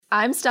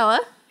I'm Stella.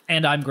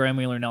 And I'm Graham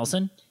Wheeler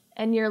Nelson.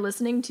 And you're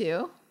listening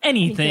to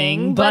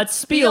Anything but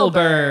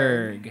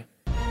Spielberg.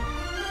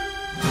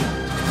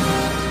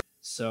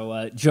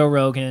 So Joe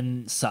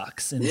Rogan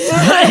sucks. In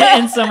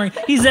summary,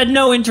 he's had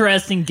no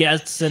interesting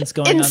guests since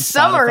going on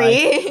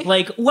Spotify.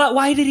 Like, what?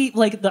 Why did he?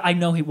 Like, I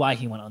know why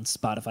he went on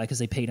Spotify, because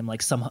they paid him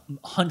like some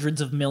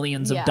hundreds of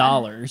millions of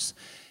dollars.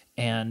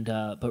 And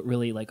but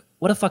really, like,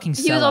 what a fucking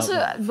sellout. He was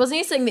also wasn't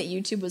he saying that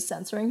YouTube was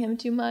censoring him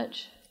too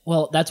much?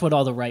 Well, that's what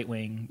all the right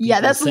wing. Yeah,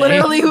 that's say.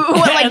 Literally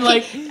what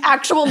like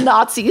actual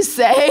Nazis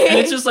say. And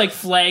it's just like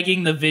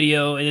flagging the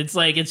video, and it's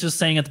just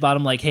saying at the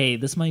bottom like, "Hey,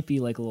 this might be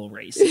like a little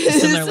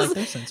racist." And they're like,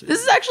 "They're censored."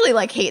 This is actually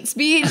like hate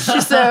speech,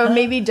 so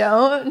maybe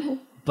don't.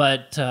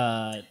 But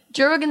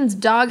Joe Rogan's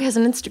dog has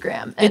an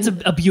Instagram. It's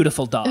a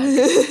beautiful dog.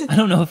 I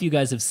don't know if you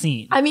guys have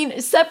seen. I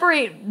mean,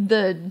 separate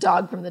the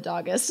dog from the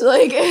doggist.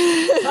 Like,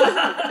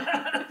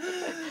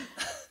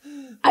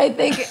 I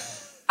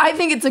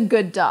think it's a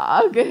good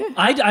dog.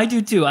 I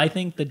do too. I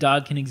think the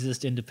dog can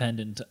exist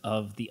independent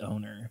of the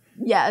owner.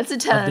 Yeah, it's a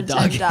 10 out of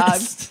 10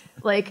 dog.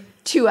 Like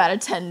 2 out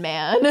of 10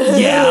 man.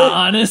 Yeah,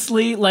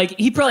 honestly. Like,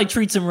 he probably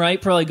treats him right,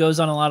 probably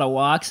goes on a lot of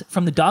walks.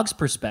 From the dog's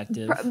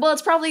perspective. Well,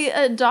 it's probably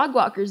a dog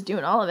walker's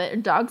doing all of it, or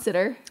dog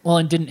sitter. Well,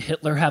 and didn't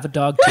Hitler have a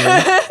dog too?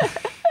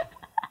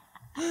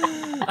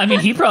 I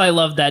mean, he probably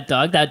loved that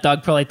dog. That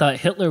dog probably thought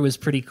Hitler was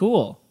pretty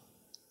cool.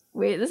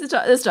 Wait,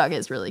 this dog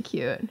is really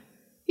cute.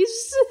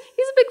 He's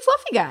a big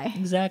fluffy guy.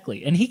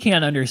 Exactly. And he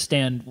can't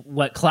understand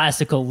what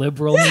classical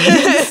liberal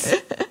means.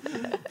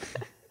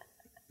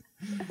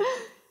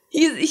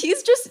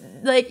 He's just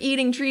like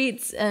eating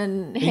treats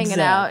and hanging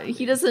out.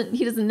 He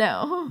doesn't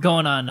know.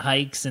 Going on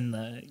hikes in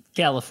the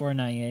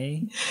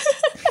California.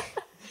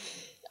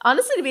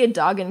 Honestly, to be a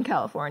dog in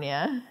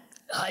California.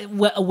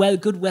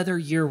 Good weather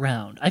year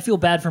round. I feel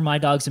bad for my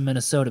dogs in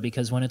Minnesota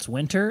because when it's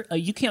winter,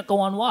 you can't go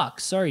on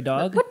walks. Sorry,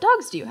 dog. What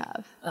dogs do you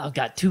have? I've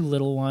got 2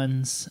 little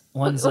ones.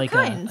 One's what like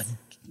kinds? a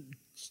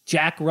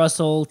Jack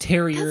Russell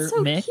Terrier That's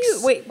so mix.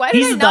 Cute. Wait, why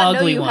did I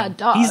not know you had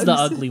dogs? He's the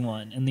ugly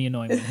one and the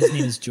annoying one. His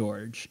name is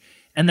George.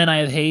 And then I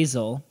have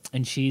Hazel,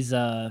 and she's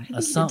I think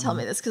you did tell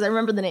me this because I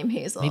remember the name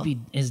Hazel. Maybe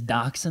is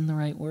dachshund the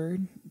right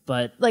word?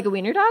 But like a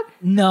wiener dog?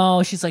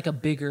 No, she's like a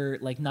bigger,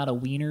 like not a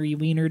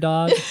wiener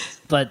dog,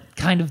 but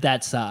kind of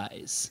that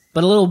size,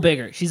 but a little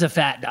bigger. She's a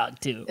fat dog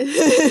too.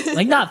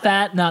 Like not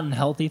fat, not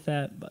unhealthy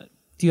fat, but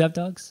do you have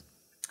dogs?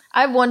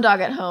 I have one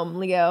dog at home,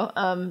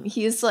 Leo.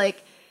 He's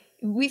like,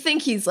 we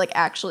think he's like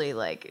actually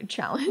like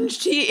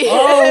challenged.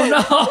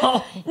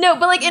 Oh no. No,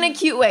 but like in a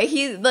cute way.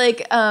 He like,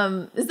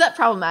 is that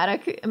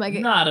problematic? Am I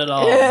Not at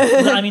all.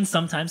 I mean,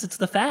 sometimes it's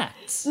the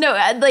facts. No,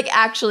 like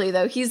actually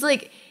though, he's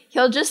like,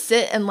 he'll just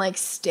sit and like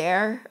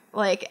stare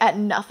like at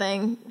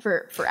nothing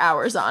for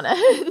hours on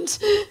end.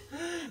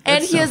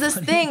 And he has this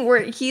thing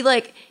where he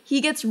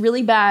gets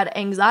really bad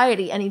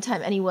anxiety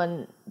anytime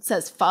anyone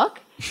says fuck.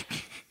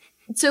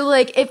 So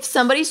like if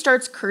somebody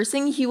starts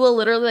cursing, he will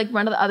literally like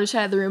run to the other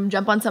side of the room,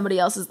 jump on somebody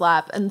else's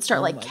lap, and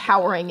start like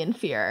cowering in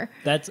fear.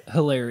 That's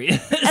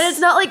hilarious. And it's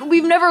not like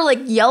we've never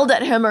like yelled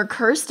at him or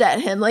cursed at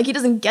him. Like he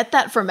doesn't get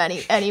that from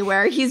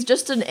anywhere. He's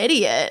just an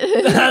idiot.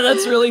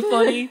 That's really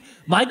funny.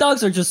 My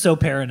dogs are just so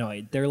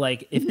paranoid. They're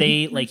like, if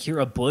they like hear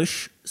a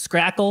bush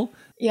scrackle.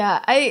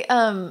 Yeah,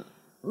 I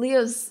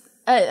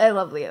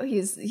love Leo.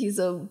 He's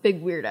a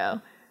big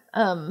weirdo.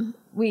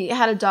 We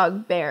had a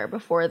dog, Bear,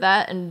 before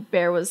that, and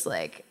Bear was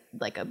like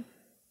a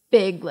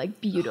big,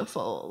 like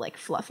beautiful, like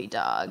fluffy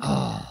dog.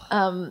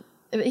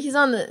 He's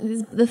on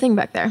the thing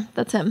back there.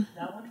 That's him.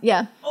 That one?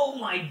 Yeah. Oh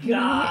my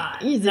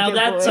god. Now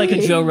that's like a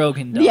Joe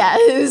Rogan dog. Yeah,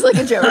 he's like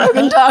a Joe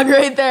Rogan dog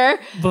right there.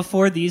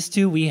 Before these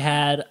two, we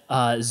had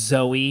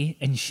Zoe,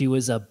 and she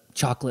was a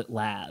chocolate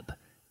lab.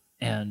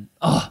 And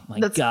oh my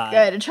god.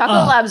 That's good.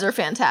 Chocolate labs are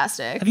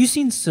fantastic. Have you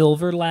seen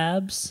Silver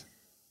Labs?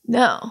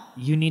 No.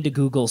 You need to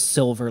Google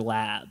Silver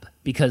Lab,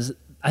 because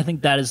I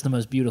think that is the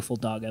most beautiful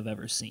dog I've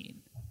ever seen.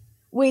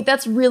 Wait,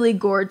 that's really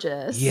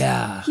gorgeous.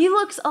 Yeah. He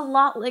looks a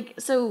lot like,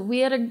 so we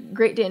had a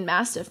Great Dane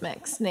Mastiff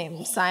mix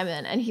named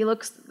Simon, and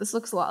this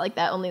looks a lot like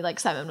that, only like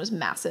Simon was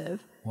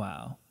massive.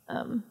 Wow.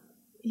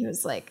 He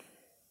was like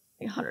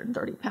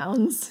 130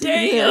 pounds.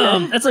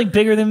 Damn! That's like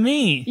bigger than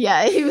me.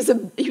 Yeah, he was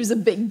a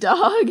big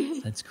dog.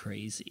 That's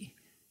crazy.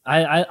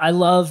 I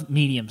love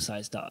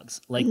medium-sized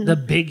dogs. Like the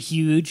big,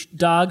 huge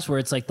dogs where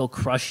it's like they'll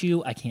crush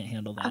you. I can't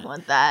handle that. I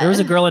want that. There was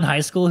a girl in high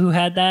school who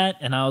had that,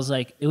 and I was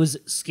like, it was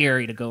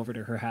scary to go over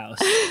to her house.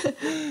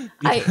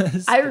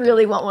 I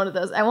really want one of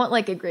those. I want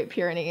like a Great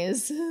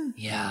Pyrenees.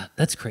 Yeah,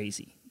 that's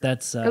crazy.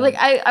 That's or like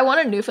I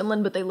want a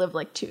Newfoundland, but they live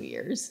like 2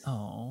 years.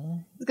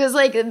 Oh, because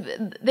like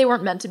they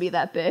weren't meant to be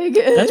that big.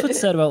 That's what's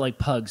said about like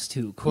pugs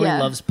too. Corey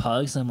loves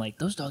pugs, and I'm like,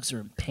 those dogs are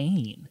in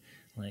pain.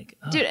 Like,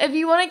 dude, if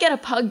you want to get a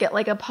pug, get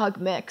like a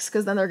pug mix,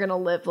 because then they're gonna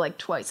live like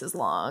twice as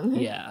long.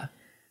 Yeah.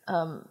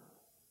 Anyway.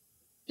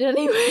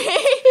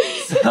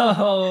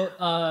 So,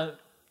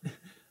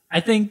 I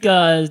think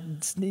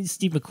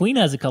Steve McQueen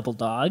has a couple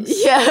dogs.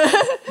 Yeah.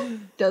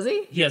 Does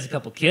he? He has a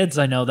couple kids.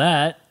 I know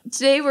that.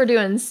 Today we're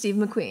doing Steve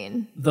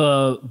McQueen.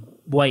 The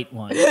white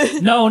one.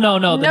 No, the no,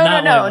 not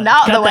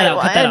the white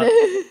one.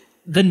 one.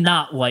 The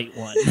not white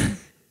one.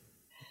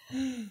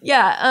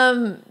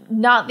 Yeah,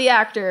 not the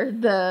actor,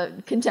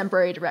 the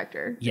contemporary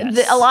director. Yes.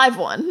 The alive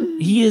one.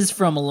 He is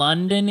from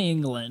London,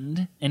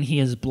 England, and he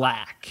is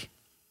black.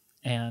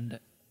 And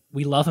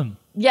we love him.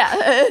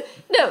 Yeah.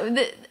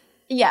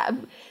 Yeah.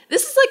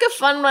 This is like a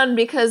fun one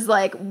because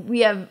like we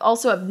have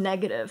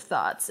negative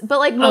thoughts, but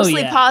like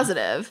mostly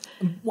positive.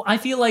 I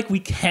feel like we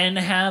can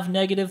have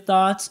negative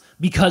thoughts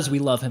because we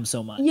love him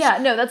so much. Yeah,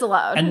 no, that's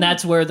allowed. And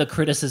that's where the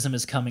criticism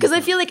is coming from. Because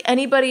I feel like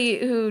anybody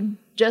who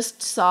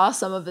just saw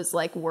some of his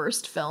like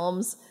worst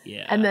films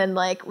and then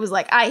like was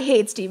like, I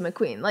hate Steve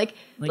McQueen. Like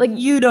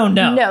you don't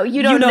know. No,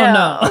 you don't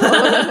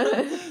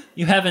know.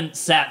 You haven't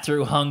sat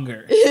through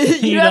hunger.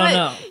 You don't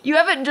know. You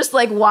haven't just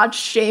like watched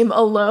Shame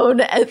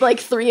alone at like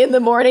 3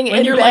 a.m. when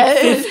in you're bed.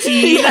 like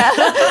 15. Yeah.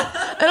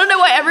 I don't know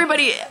why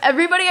everybody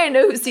I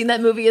know who's seen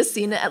that movie has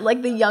seen it at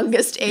like the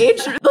youngest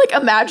age like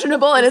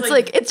imaginable, and it's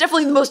like it's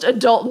definitely the most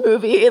adult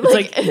movie. It's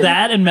like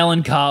that and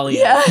Melancholia.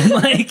 Yeah.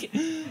 Like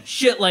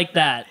shit like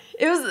that.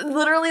 It was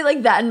literally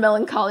like that and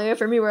Melancholia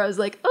for me, where I was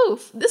like, oh,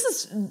 this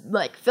is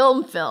like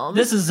film.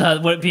 This is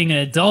what being an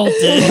adult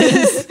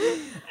is.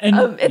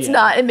 And it's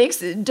not.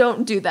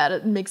 Don't do that.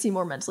 It makes you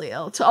more mentally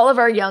ill. To all of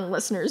our young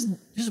listeners,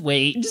 just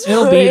wait.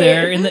 It'll be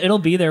there. It'll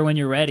be there when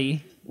you're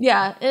ready.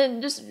 Yeah,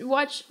 and just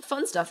watch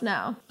fun stuff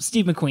now.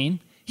 Steve McQueen.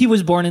 He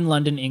was born in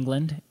London,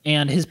 England,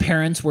 and his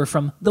parents were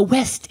from the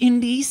West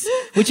Indies,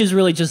 which is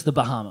really just the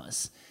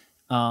Bahamas.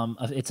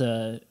 It's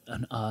a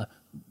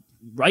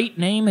right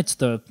name. It's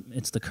the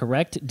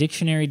correct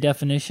dictionary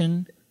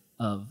definition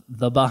of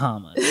the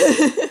Bahamas.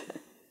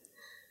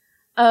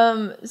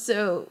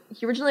 So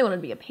he originally wanted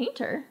to be a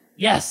painter.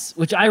 Yes,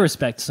 which I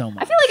respect so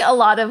much. I feel like a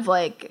lot of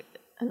like,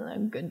 I don't know,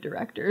 good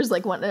directors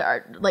like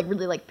are like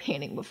really like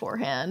painting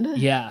beforehand.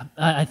 Yeah,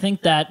 I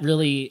think that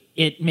really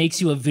it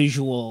makes you a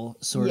visual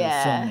sort of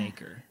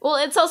filmmaker. Well,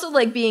 it's also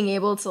like being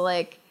able to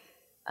like,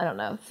 I don't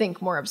know,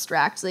 think more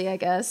abstractly, I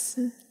guess.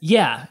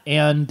 Yeah,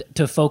 and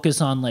to focus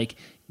on like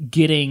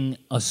getting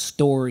a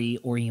story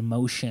or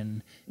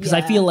emotion, because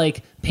I feel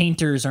like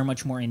painters are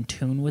much more in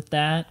tune with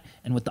that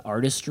and with the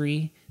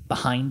artistry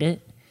behind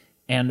it.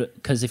 And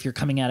because if you're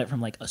coming at it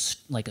from like a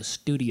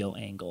studio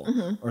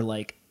angle or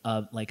like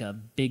a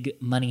big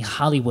money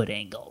Hollywood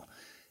angle,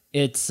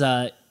 it's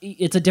a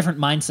different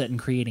mindset in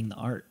creating the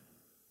art,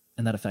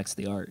 and that affects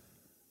the art.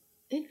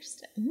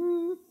 Interesting.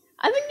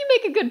 I think you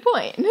make a good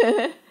point.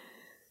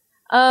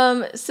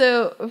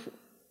 So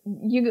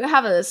you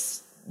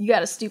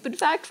got a stupid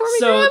fact for me,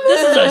 So Graham?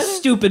 this is a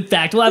stupid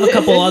fact. We'll have a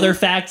couple other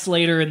facts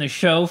later in the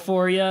show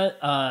for you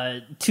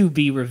to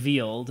be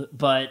revealed.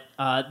 But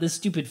the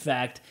stupid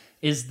fact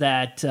is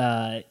that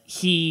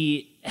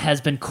he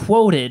has been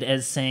quoted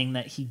as saying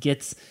that he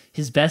gets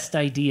his best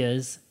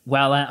ideas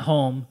while at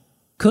home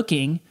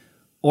cooking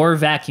or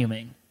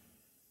vacuuming.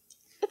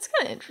 It's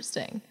kind of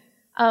interesting.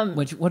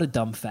 What a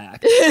dumb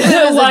fact.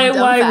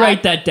 Why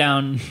write that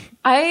down?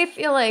 I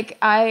feel like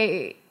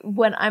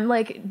when I'm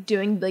like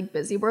doing like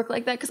busy work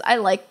like that, because I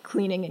like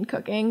cleaning and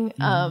cooking,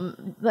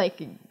 like,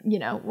 you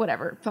know,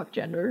 whatever, fuck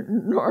gender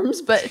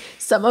norms, but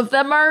some of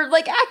them are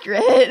like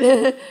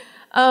accurate.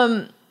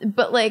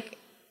 But like,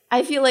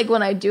 I feel like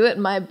when I do it,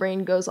 my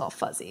brain goes all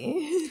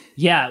fuzzy.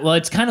 Yeah, well,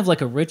 it's kind of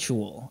like a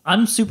ritual.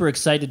 I'm super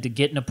excited to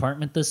get an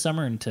apartment this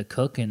summer and to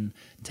cook and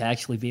to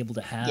actually be able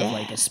to have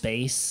like a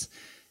space.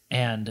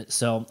 And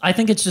so I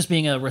think it's just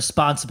being a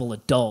responsible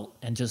adult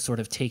and just sort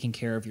of taking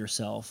care of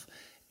yourself.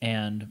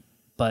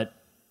 But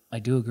I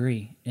do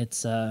agree.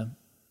 It's I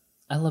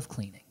love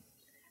cleaning.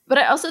 But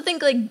I also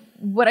think like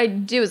what I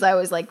do is I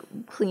always like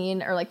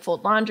clean or like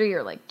fold laundry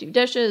or like do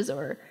dishes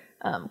or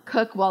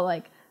cook while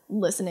like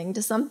listening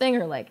to something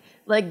or like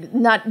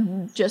not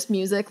just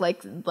music,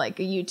 like a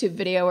YouTube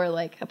video or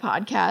like a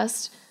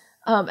podcast.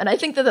 And I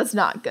think that that's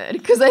not good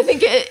because I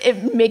think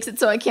it makes it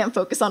so I can't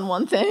focus on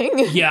one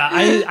thing. Yeah,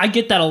 I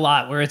get that a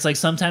lot where it's like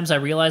sometimes I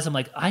realize I'm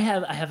like, I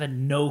have a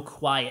no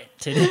quiet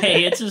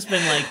today. It's just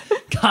been like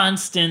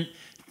constant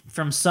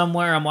from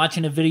somewhere. I'm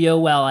watching a video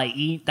while I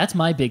eat. That's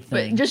my big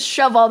thing. But just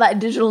shove all that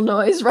digital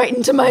noise right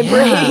into my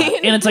brain.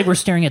 And it's like we're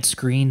staring at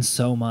screens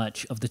so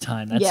much of the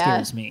time. That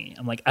scares me.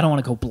 I'm like, I don't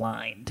want to go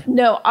blind.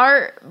 No,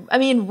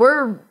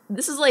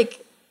 this is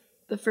like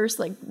the first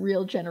like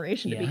real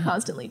generation to be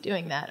constantly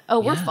doing that.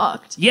 Oh, we're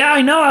fucked. Yeah,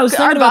 I know. I was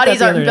thinking our about bodies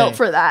that the aren't other built day.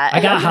 for that. I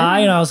got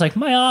high and I was like,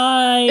 my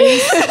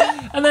eyes.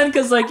 And then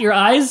because like your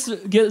eyes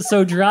get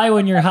so dry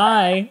when you're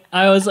high,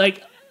 I was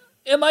like,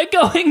 am I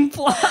going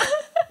blind?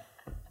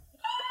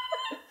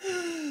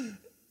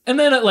 And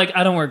then like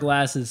I don't wear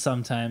glasses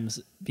sometimes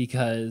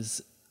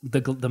because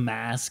the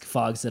mask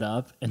fogs it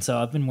up, and so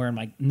I've been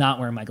not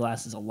wearing my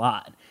glasses a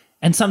lot.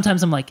 And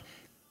sometimes I'm like,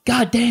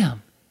 God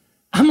damn,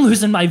 I'm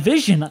losing my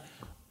vision.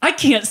 I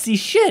can't see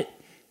shit.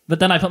 But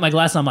then I put my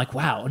glasses on, I'm like,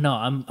 wow, no,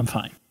 I'm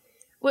fine.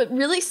 What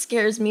really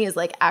scares me is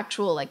like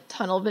actual like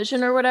tunnel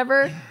vision or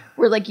whatever,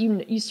 where like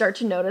you start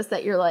to notice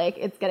that you're like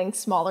it's getting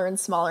smaller and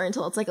smaller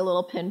until it's like a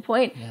little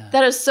pinpoint. Yeah.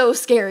 That is so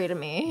scary to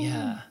me.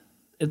 Yeah.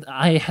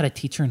 I had a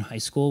teacher in high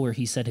school where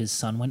he said his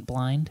son went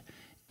blind,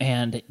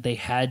 and they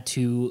had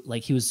to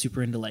like he was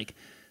super into like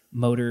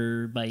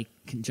motorbike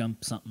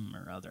jump something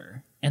or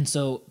other, and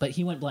so but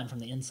he went blind from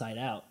the inside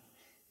out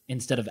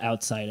instead of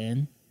outside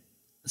in.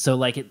 So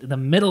like the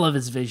middle of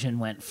his vision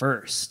went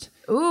first.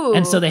 Ooh.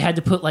 And so they had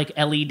to put like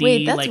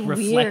LED that's like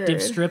reflective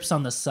weird. strips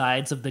on the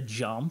sides of the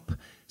jump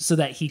so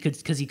that he could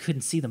because he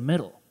couldn't see the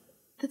middle.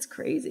 That's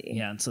crazy.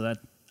 Yeah, and so that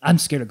I'm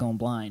scared of going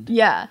blind.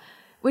 Yeah.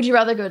 Would you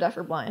rather go deaf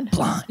or blind?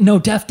 Blind. No,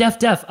 deaf.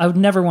 I would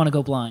never want to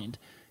go blind.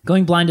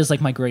 Going blind is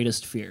like my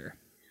greatest fear.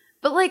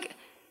 But like,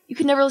 you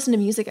could never listen to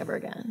music ever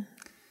again.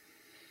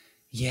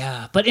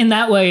 Yeah, but in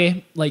that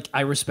way, like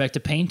I respect a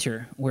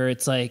painter where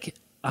it's like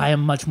I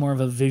am much more of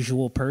a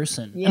visual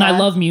person. Yeah. And I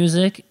love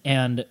music,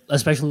 and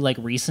especially like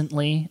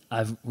recently,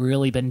 I've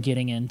really been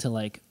getting into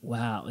like,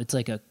 wow, it's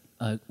like a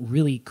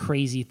really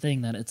crazy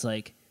thing that it's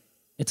like,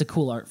 it's a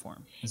cool art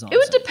form. It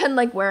would depend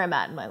like where I'm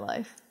at in my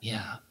life.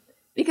 Yeah.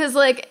 Because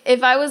like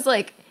if I was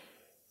like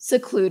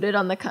secluded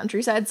on the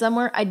countryside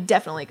somewhere, I'd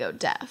definitely go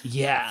deaf.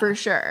 Yeah. For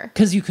sure.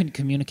 Because you couldn't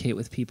communicate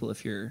with people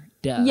if you're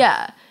deaf.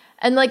 Yeah.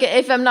 And like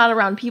if I'm not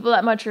around people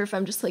that much or if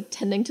I'm just like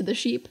tending to the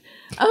sheep.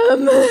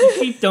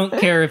 Sheep don't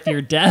care if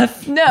you're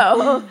deaf.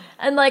 No.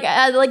 And like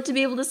I'd like to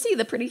be able to see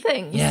the pretty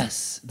things.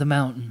 Yes, the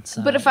mountains.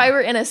 But if I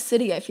were in a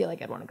city, I feel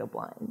like I'd want to go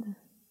blind.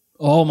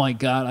 Oh my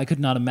God, I could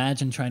not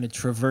imagine trying to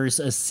traverse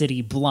a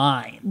city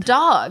blind.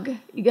 Dog.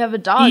 You have a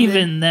dog.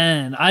 Even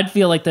then, I'd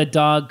feel like the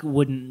dog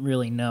wouldn't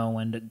really know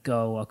when to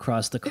go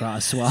across the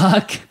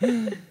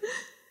crosswalk.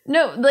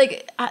 No,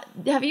 like,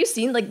 have you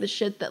seen like the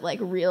shit that like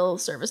real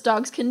service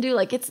dogs can do?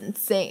 Like, it's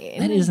insane.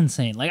 That is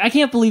insane. Like, I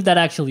can't believe that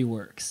actually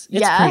works.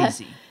 It's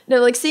crazy. No,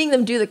 like seeing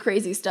them do the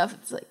crazy stuff.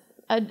 It's like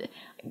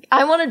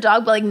I want a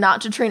dog, but like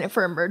not to train it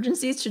for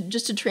emergencies,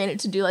 just to train it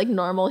to do like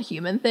normal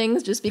human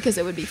things, just because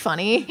it would be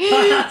funny.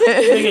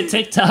 Make a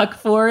TikTok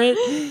for it.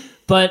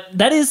 But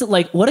that is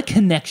like, what a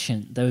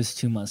connection those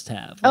two must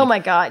have. Like, oh my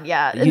God,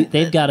 yeah.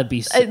 they've got to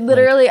be.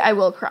 Literally, I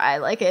will cry.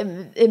 Like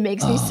it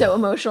makes me so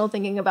emotional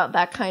thinking about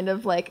that kind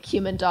of like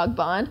human dog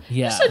bond.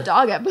 Yeah. Just a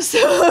dog episode.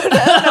 I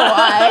don't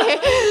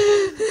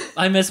know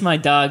why. I miss my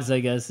dogs, I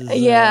guess.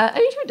 Yeah, I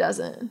mean, who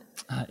doesn't?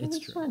 It's I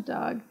just true. want a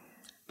dog.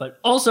 But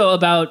also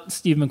about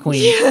Steve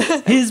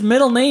McQueen. His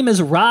middle name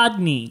is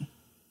Rodney.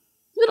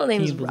 Middle name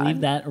Can is you believe Rodney.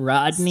 that?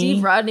 Rodney.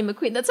 Steve Rodney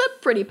McQueen. That's a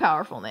pretty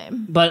powerful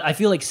name. But I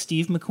feel like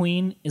Steve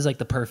McQueen is like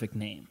the perfect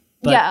name.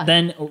 But Yeah.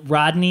 then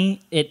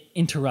Rodney, it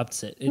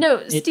interrupts it.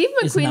 Steve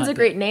is McQueen's not a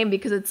great name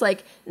because it's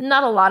like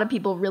not a lot of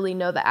people really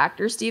know the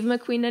actor Steve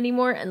McQueen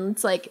anymore. And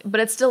it's like,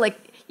 but it's still like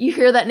you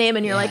hear that name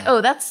and you're like,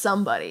 oh, that's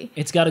somebody.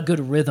 It's got a good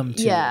rhythm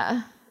to it.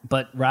 Yeah.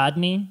 But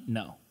Rodney,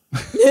 no.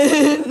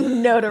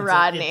 No to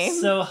Rodney. It's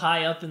so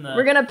high up in the.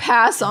 We're going to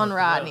pass on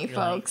Rodney, You're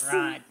like, folks.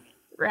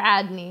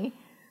 Rodney.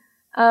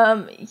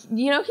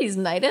 You know he's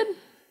knighted?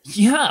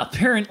 Yeah,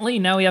 apparently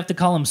now we have to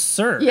call him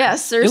Sir. Yeah,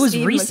 Sir It was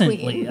Steve recently.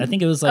 McQueen. I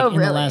think it was like Oh, in the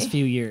really? last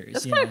few years.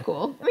 That's yeah. kind of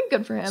cool. I mean,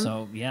 good for him.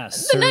 So yeah, But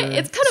Sir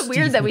it's kind of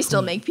weird Steve that we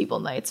still McQueen. make people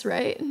knights,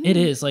 right? It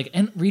is like,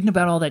 and reading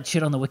about all that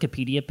shit on the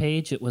Wikipedia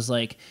page, it was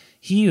like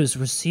he has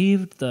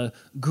received the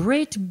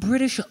Great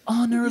British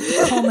Honor of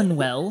the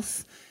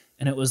Commonwealth,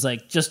 and it was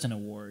like just an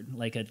award,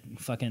 like a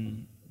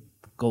fucking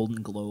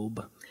Golden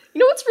Globe. You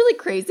know what's really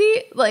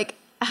crazy? Like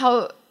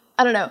how,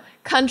 I don't know,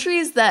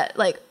 countries that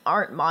like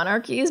aren't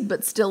monarchies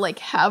but still like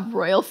have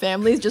royal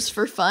families just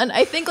for fun.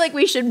 I think like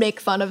we should make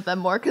fun of them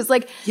more because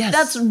like Yes.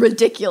 that's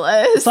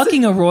ridiculous.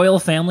 Fucking a royal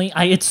family,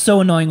 it's so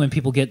annoying when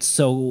people get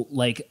so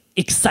like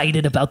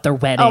excited about their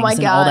weddings my and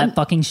all God. that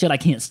fucking shit. I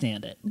can't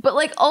stand it. But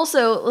like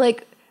also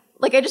like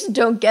I just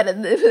don't get it.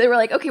 They were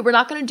like, okay, we're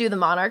not going to do the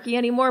monarchy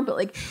anymore, but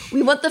like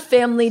we want the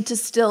family to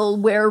still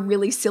wear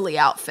really silly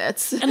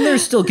outfits. And they're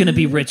still gonna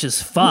be rich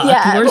as fuck.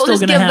 Yeah, We're we'll still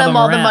just gonna give have them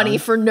all around. the money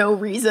for no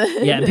reason.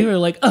 Yeah, and people are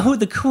like, "Oh,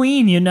 the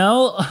queen," you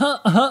know,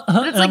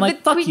 and I'm like,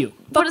 the "Fuck queen- you."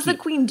 What Fuck does you. the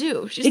queen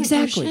do? She doesn't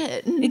Exactly. do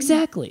shit.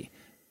 Exactly.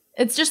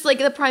 It's just like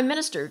the prime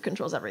minister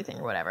controls everything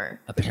or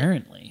whatever.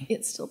 Apparently.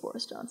 It's still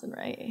Boris Johnson,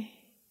 right?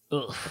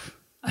 Ugh.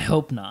 I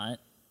hope not.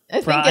 I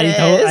think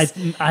it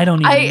is. I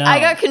don't even know. I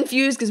got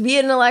confused because we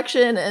had an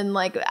election and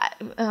like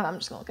I'm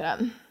just gonna look it up.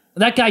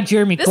 That guy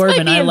Jeremy This Corbyn,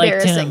 might be I liked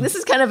embarrassing. him. This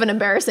is kind of an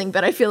embarrassing,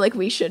 but I feel like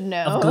we should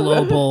know.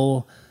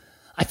 Global.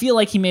 I feel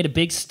like he made a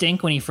big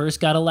stink when he first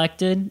got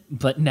elected,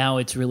 but now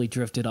it's really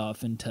drifted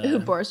off into Who,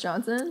 Boris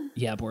Johnson?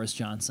 yeah, Boris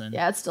Johnson.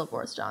 Yeah, it's still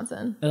Boris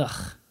Johnson.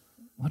 Ugh.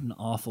 What an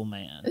awful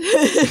man.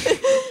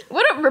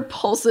 What a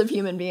repulsive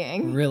human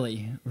being.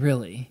 Really,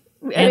 really.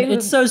 I And mean,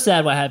 it's so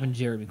sad what happened to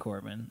Jeremy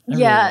Corbyn. I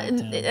yeah, really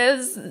liked him. it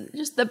was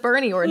just the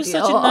Bernie ordeal. He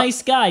was such a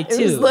nice guy, too.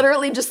 It was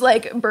literally just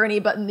like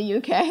Bernie, but in the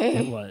UK.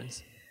 It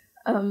was.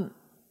 I'll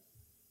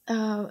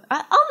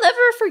never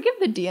forgive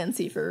the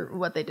DNC for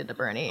what they did to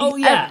Bernie. Oh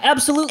yeah,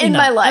 absolutely. in not.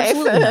 my life.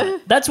 Absolutely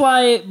not. That's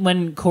why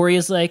when Corey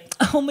is like,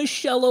 "Oh,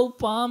 Michelle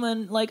Obama,"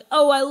 and like,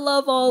 "Oh, I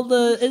love all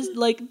the," is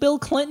like Bill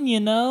Clinton, you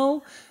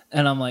know.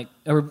 And I'm like,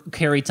 or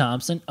Carrie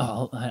Thompson.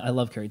 Oh, I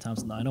love Carrie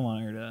Thompson though. I don't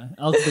want her to.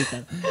 I'll delete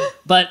that.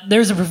 But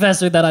there's a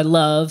professor that I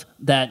love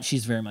that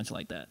she's very much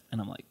like that, and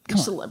I'm like, come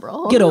Just a on,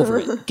 liberal. get over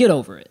it. Get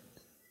over it.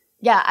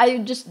 Yeah, I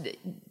just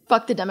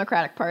Fuck the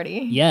Democratic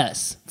Party.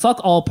 Yes. Fuck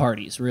all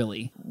parties,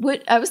 really.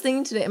 I was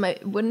thinking today,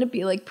 wouldn't it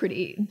be like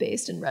pretty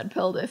based and red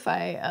pilled if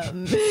I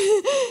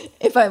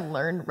if I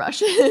learned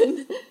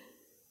Russian?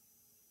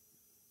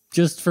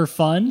 Just for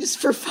fun? Just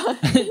for fun.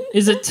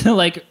 Is it to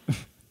like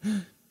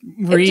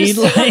read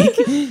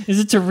is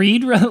it to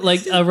read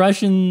like a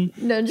Russian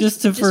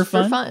just for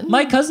fun?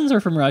 My cousins are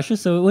from Russia,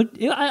 so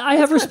I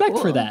have respect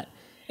for that.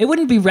 It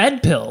wouldn't be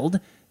red pilled.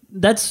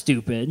 That's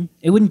stupid.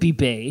 It wouldn't be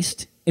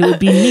based. It would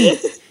be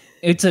neat.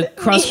 It's a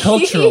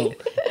cross-cultural.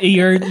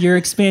 You're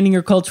expanding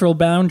your cultural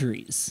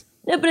boundaries.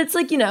 Yeah, but it's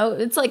like,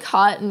 it's like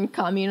hot and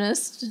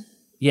communist.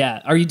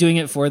 Yeah. Are you doing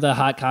it for the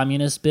hot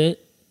communist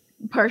bit?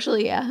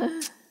 Partially,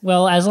 yeah.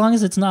 Well, as long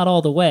as it's not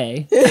all the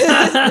way.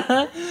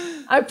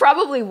 I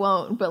probably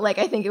won't, but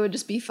I think it would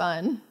just be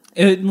fun.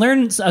 It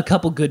learns a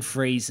couple good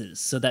phrases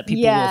so that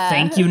people will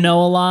think you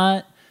know a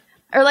lot.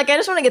 Or I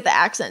just want to get the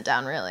accent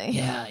down, really.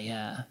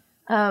 Yeah.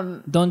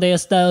 Donde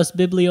está la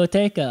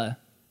biblioteca?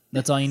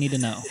 That's all you need to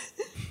know.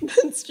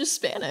 It's just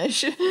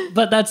Spanish.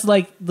 But that's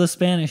like the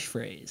Spanish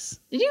phrase.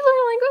 Did you learn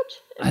a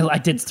language? I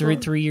did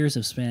three years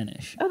of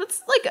Spanish. Oh,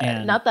 that's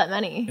not that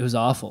many. It was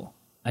awful.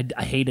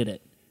 I hated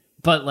it.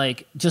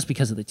 But just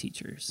because of the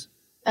teachers.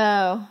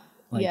 Oh,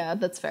 yeah,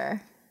 that's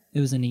fair. It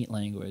was a neat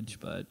language,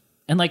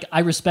 and I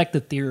respect the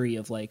theory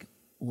of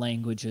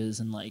languages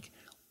and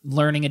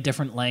learning a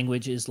different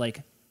language is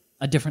a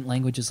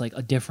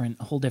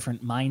whole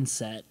different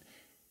mindset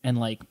and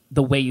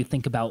the way you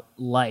think about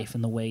life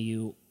and the way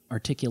you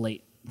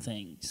articulate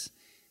things.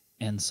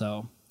 And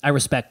so I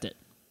respect it.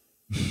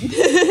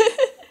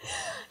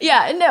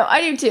 Yeah, no,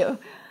 I do too.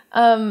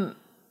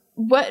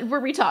 What were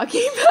we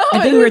talking about?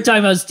 I think we were talking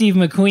about Steve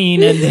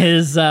McQueen and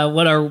his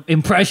what our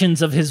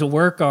impressions of his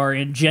work are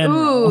in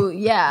general. Ooh,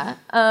 yeah.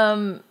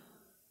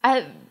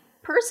 I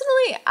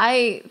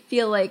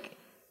feel like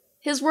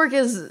his work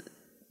is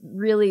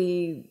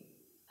really,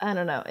 I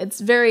don't know. It's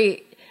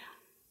very.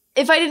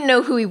 If I didn't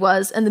know who he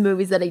was and the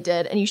movies that he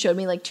did, and you showed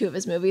me 2 of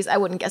his movies, I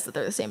wouldn't guess that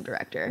they're the same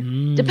director.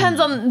 Depends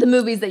on the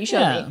movies that you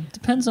showed me.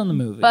 Depends on the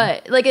movie.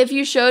 But if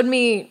you showed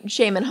me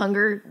Shame and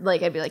Hunger,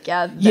 I'd be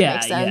yeah, that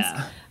makes sense.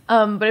 Yeah.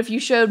 But if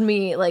you showed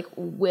me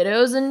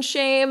Widows and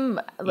Shame,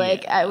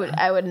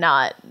 I would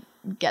not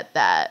get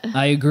that.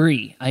 I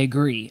agree. I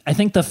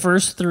think the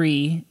first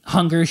 3,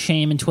 Hunger,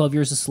 Shame, and 12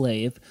 Years a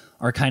Slave,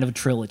 are kind of a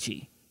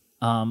trilogy,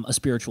 a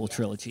spiritual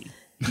trilogy.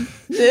 I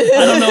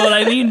don't know what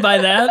I mean by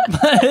that,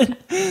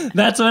 but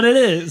that's what it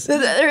is.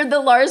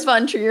 The Lars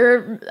von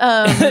Trier.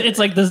 It's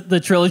like the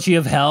trilogy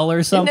of hell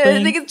or something. No,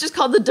 I think it's just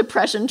called the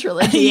Depression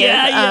trilogy.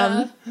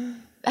 Yeah.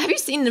 Have you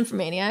seen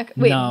Nymphomaniac?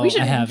 Wait, no, we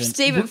should I haven't.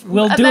 save it.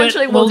 We'll do it.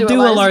 We'll do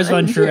a Lars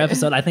von Trier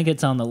episode. I think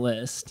it's on the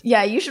list.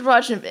 Yeah, you should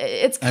watch it.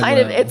 It's kind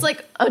of. It's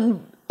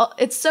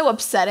it's so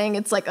upsetting.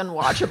 It's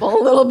unwatchable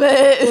a little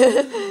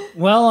bit.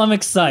 Well, I'm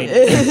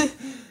excited,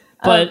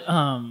 but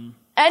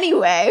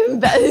anyway,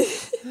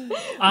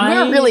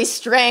 we're really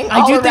straying.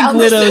 I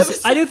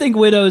do think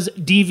Widows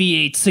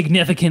deviates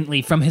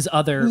significantly from his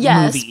other movies.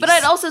 Yes, but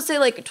I'd also say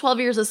 12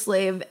 Years a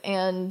Slave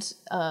and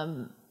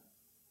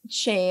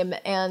Shame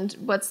and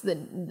what's the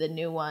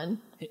new one?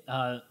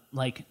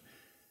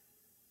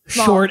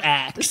 Short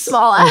Axe.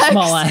 Small Axe.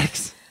 Small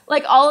Axe.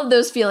 All of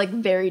those feel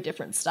very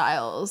different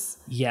styles.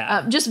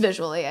 Yeah. Just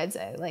visually, I'd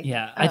say.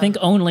 I think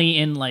only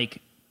in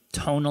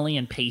tonally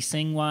and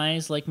pacing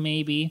wise,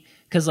 maybe.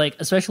 Because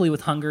especially with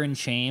Hunger and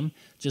Shame,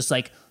 just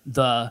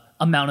the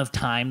amount of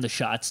time the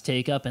shots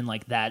take up and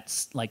that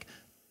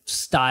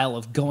style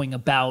of going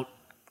about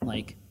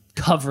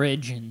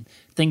coverage and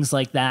things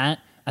like that.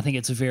 I think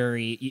it's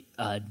very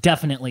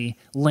definitely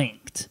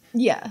linked.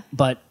 Yeah.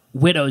 But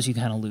Widows, you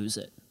kind of lose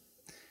it.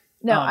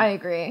 No, I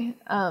agree.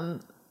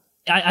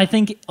 I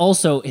think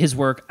also his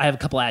work, I have a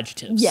couple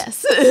adjectives.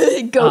 Yes.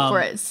 Go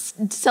for it.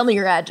 Tell me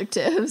your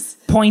adjectives.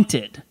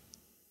 Pointed.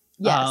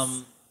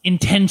 Yes.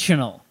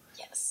 Intentional.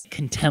 Yes.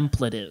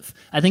 Contemplative.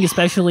 I think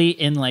especially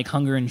in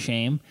Hunger and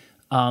Shame,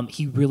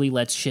 he really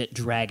lets shit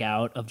drag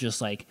out of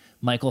just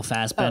Michael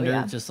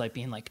Fassbender just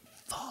being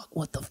fuck,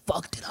 what the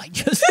fuck did I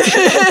just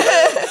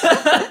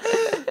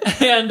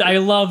do? And I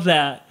love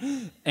that.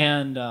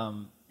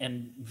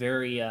 And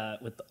very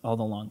with all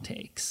the long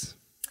takes.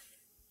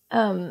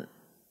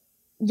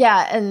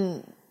 Yeah,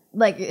 and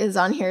is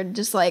on here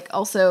just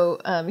also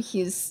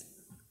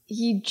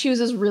he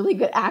chooses really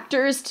good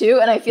actors too,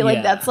 and I feel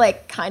that's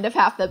kind of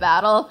half the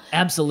battle.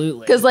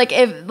 Absolutely. Because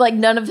if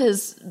none of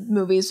his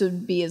movies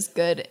would be as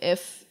good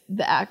if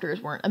the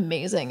actors weren't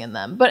amazing in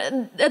them. But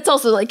it's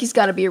also he's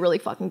got to be a really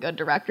fucking good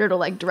director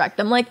to direct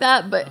them like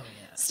that. But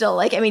still,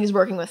 he's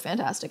working with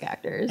fantastic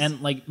actors. And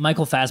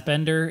Michael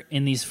Fassbender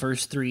in these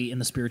first 3 in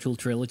the spiritual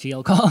trilogy,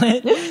 I'll call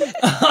it.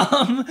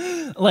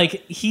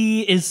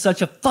 He is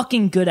such a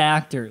fucking good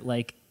actor.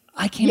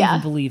 I can't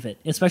even believe it,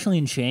 especially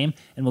in Shame,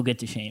 and we'll get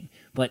to Shame.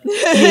 But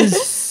he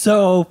is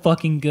so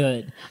fucking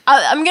good.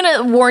 I'm going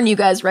to warn you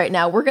guys right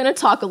now. We're going to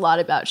talk a lot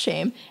about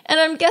Shame. And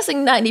I'm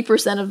guessing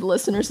 90% of the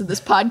listeners of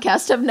this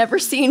podcast have never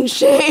seen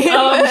Shame.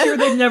 Oh, I'm sure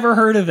they've never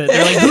heard of it.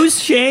 They're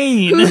who's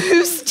Shane?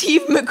 Who's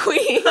Steve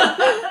McQueen?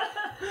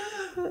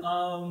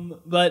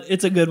 But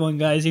it's a good one,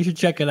 guys. You should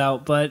check it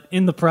out, but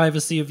in the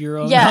privacy of your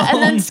own home.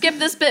 And then skip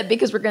this bit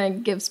because we're going to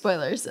give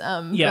spoilers.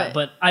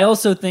 But I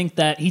also think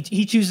that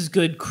he chooses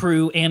good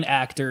crew and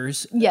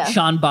actors. Yeah.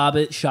 Sean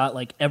Bobbitt shot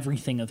like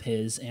everything of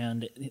his,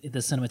 and the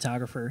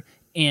cinematographer,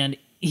 and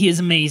he is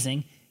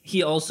amazing.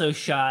 He also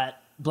shot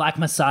Black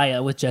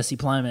Messiah with Jesse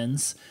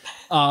Plemons,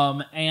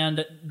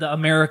 and The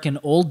American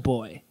Old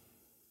Boy.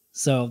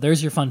 So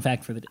there's your fun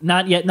fact for the day.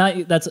 Not yet.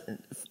 That's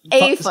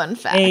a fun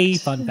fact. A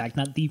fun fact,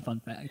 not the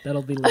fun fact.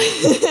 That'll be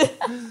later.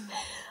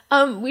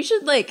 We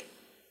should like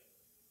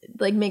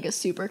make a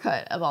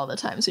supercut of all the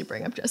times we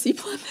bring up Jesse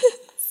Plemons.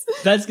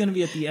 That's gonna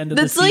be at the end of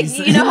the season. That's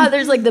like, you know how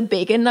there's like the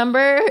bacon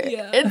number?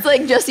 Yeah. It's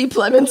like Jesse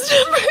Plemons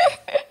number.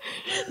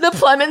 The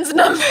Plemons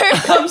number.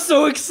 I'm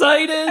so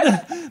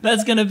excited.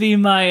 That's gonna be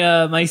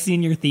my my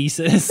senior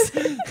thesis.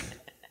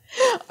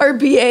 Our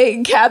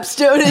BA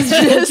capstone is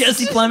just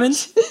Jesse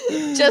Plemons.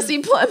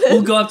 Jesse Plemons.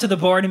 We'll go up to the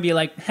board and be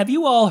like, "Have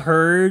you all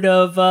heard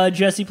of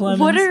Jesse Plemons?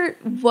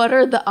 What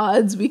are the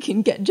odds we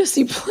can get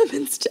Jesse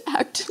Plemons to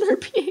act in our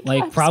BA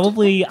Like capstone?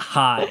 probably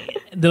high.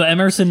 The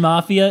Emerson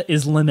Mafia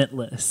is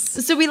limitless.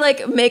 So we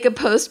like make a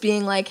post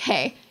being like,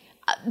 "Hey,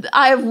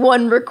 I have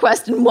one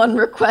request and one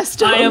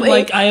request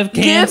only. I have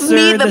cancer.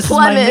 Give me the this is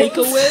my Plemons."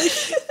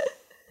 Make-A-Wish.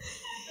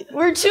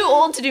 We're too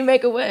old to do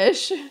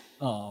Make-A-Wish.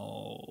 Oh.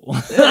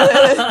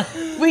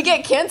 We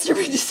get cancer,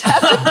 we just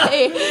have to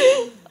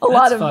pay a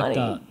lot of money.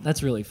 Up.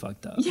 That's really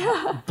fucked up.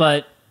 Yeah.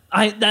 But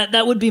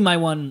that would be my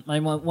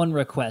one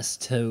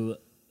request to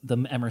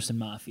the Emerson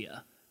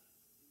Mafia.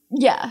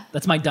 Yeah.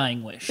 That's my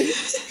dying wish.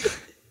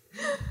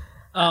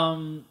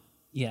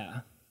 Yeah.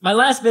 My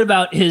last bit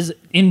about his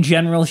in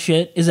general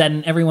shit is that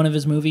in every one of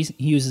his movies,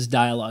 he uses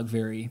dialogue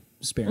very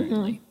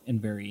sparingly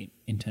and very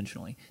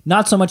intentionally.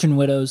 Not so much in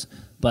Widows,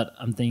 but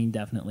I'm thinking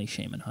definitely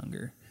Shame and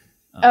Hunger.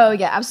 Oh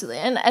yeah, absolutely,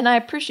 and I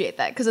appreciate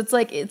that because it's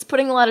like it's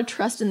putting a lot of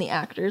trust in the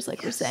actors,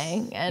 like we're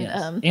saying,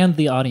 and and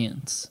the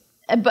audience.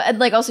 But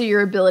like also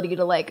your ability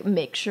to like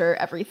make sure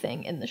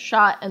everything in the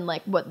shot and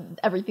like what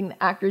everything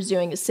the actor's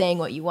doing is saying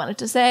what you want it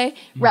to say,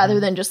 rather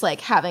than just like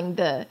having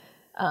the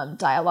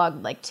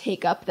dialogue like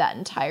take up that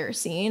entire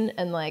scene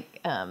and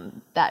like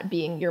that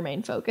being your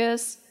main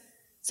focus.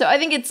 So I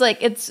think it's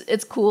like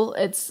it's cool.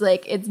 It's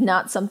like it's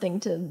not something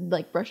to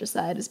like brush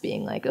aside as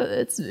being like, oh,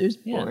 it's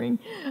boring.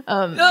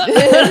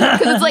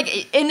 Because it's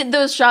like in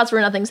those shots where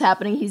nothing's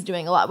happening, he's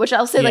doing a lot, which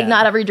I'll say like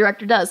not every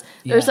director does.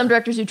 There are some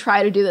directors who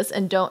try to do this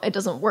and it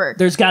doesn't work.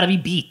 There's got to be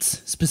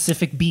beats,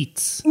 specific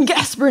beats.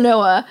 Gaspar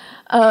Noé.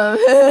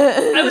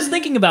 I was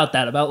thinking about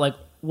that, about like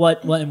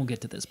what, and we'll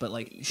get to this, but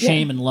like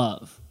Shame and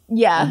Love.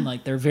 Yeah. And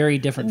like they're very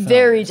different films.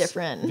 Very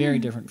different. Very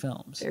different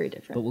films. Very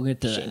different. But we'll get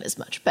to Shame that. is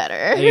much better.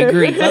 I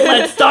agree. But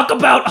let's talk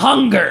about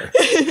Hunger.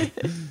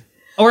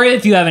 Or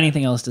if you have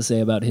anything else to say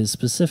about his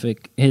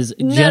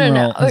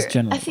general. I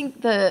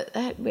think wait,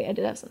 I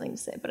did have something to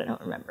say, but I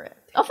don't remember it.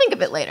 I'll think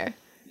of it later.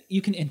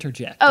 You can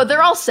interject. Oh,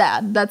 they're all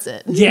sad. That's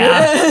it. Yeah,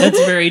 that's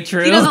very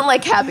true. He doesn't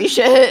like happy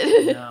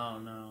shit.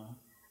 No.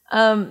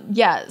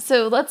 Yeah,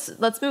 so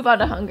let's move on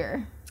to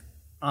Hunger.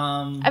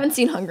 I haven't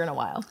seen Hunger in a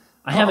while.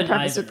 I haven't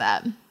preface either. with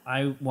that.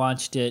 I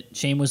watched it.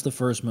 Shame was the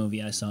first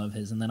movie I saw of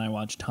his, and then I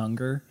watched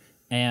Hunger.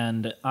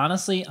 And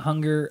honestly,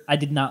 Hunger I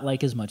did not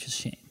like as much as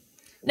Shame.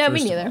 No,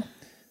 me neither.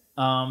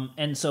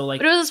 And so like,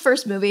 but it was his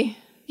first movie.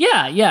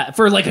 Yeah,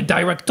 for like a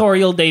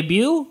directorial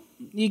debut,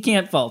 you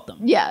can't fault them.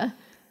 Yeah.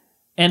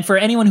 And for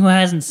anyone who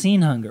hasn't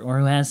seen Hunger or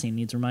who has seen,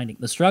 needs reminding,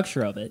 the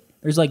structure of it,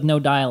 there's like no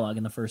dialogue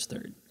in the first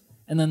third.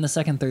 And then the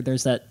second third,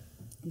 there's that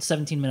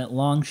 17-minute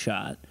long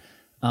shot,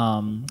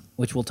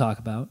 which we'll talk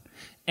about.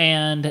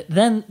 And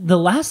then the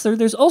last third,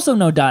 there's also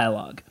no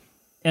dialogue.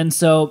 And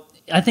so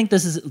I think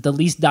this is the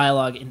least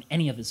dialogue in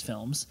any of his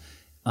films.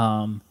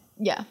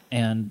 Yeah.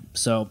 And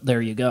so there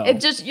you go.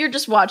 You're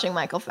just watching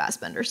Michael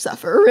Fassbender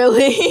suffer,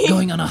 really.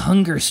 Going on a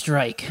hunger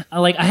strike.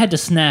 I had to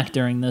snack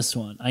during this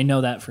one. I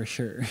know that for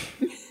sure.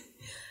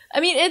 I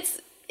mean, it's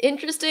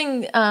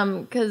interesting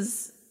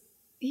because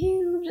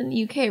he lived in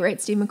the UK,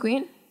 right? Steve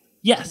McQueen?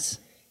 Yes.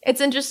 It's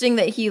interesting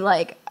that he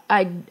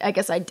I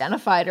guess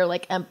identified or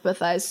like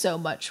empathized so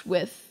much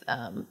with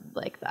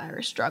like the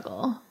Irish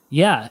struggle.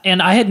 Yeah,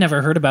 and I had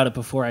never heard about it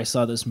before I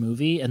saw this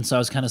movie, and so I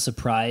was kind of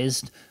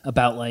surprised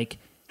about like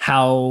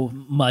how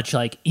much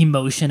like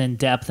emotion and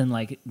depth and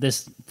like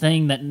this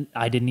thing that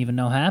I didn't even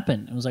know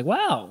happened. I was like,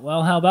 wow,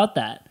 well, how about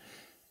that?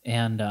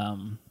 And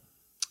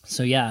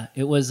so yeah,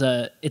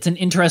 it's an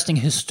interesting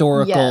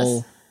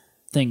historical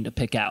thing to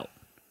pick out.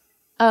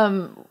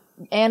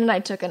 Anne and I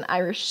took an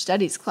Irish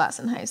studies class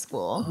in high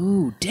school.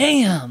 Ooh,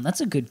 damn,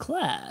 that's a good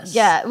class.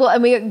 Yeah, well,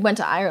 and we went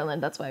to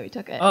Ireland. That's why we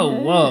took it.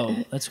 Oh, whoa,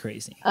 that's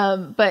crazy.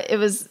 But it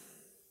was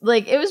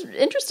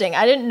interesting.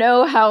 I didn't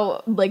know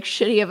how like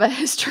shitty of a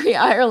history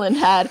Ireland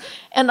had,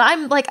 and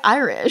I'm like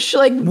Irish,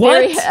 like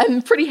what?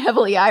 I'm pretty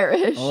heavily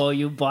Irish. Oh,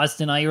 you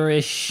Boston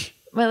Irish.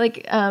 But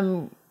like, I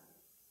don't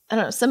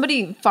know.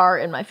 Somebody far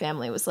in my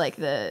family was like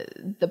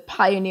the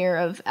pioneer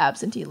of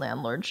absentee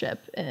landlordship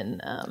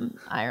in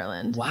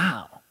Ireland.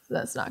 Wow.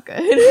 That's not good.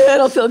 I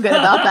don't feel good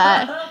about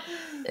that.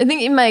 I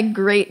think my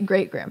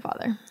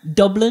great-great-grandfather.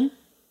 Dublin?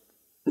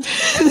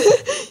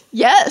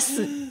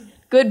 Yes.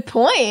 Good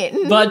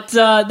point. But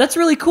that's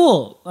really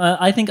cool.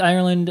 I think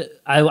Ireland,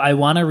 I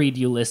want to read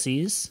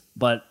Ulysses,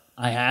 but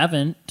I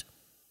haven't.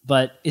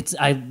 But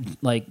I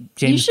like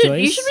James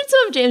Joyce. You should read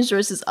some of James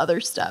Joyce's other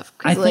stuff.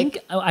 I think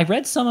I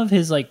read some of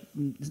his like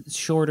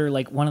shorter,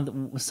 like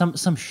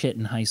some shit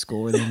in high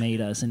school where they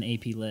made us in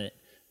AP Lit,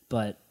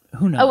 but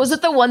who knows? Oh, was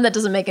it the one that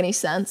doesn't make any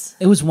sense?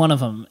 It was one of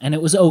them, and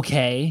it was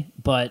okay,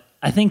 but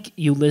I think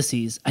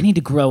Ulysses, I need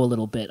to grow a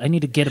little bit. I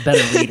need to get a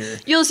better reader.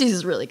 Ulysses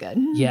is really good.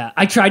 Yeah,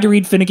 I tried to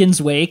read Finnegan's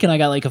Wake, and I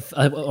got like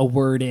a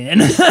word in.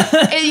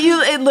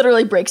 It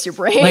literally breaks your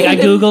brain. Like I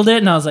Googled it,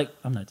 and I was like,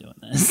 I'm not doing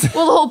this.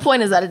 Well, the whole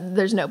point is that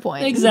there's no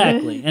point.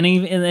 Exactly, and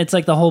it's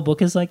like the whole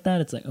book is like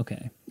that. It's like,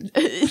 okay.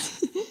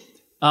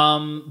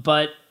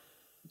 But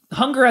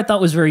Hunger I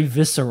thought was very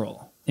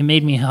visceral. It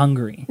made me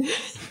hungry.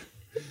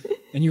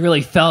 And you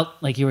really felt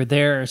like you were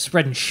there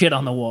spreading shit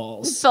on the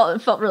walls.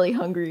 It felt really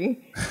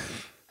hungry.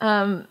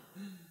 And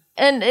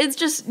it's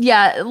just,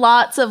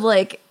 lots of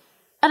like,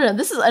 I don't know,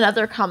 this is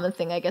another common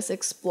thing, I guess,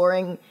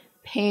 exploring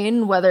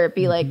pain, whether it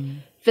be like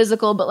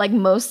physical, but like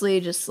mostly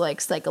just like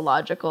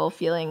psychological,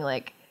 feeling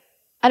like,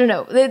 I don't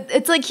know.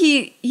 It's like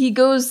he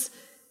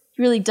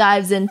really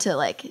dives into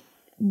like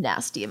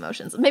nasty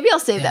emotions. Maybe I'll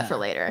save that for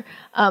later.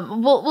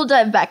 We'll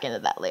dive back into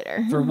that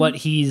later. For what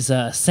he's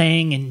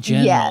saying in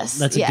general. Yes,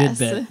 that's a good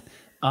bit.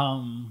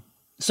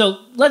 So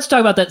let's talk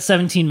about that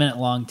 17-minute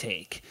long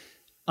take.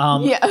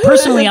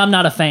 Personally, I'm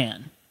not a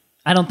fan.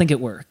 I don't think it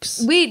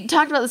works. We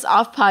talked about this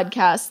off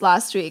podcast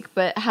last week,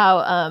 but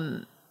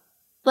how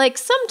like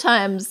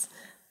sometimes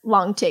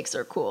long takes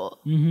are cool.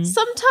 Mm-hmm.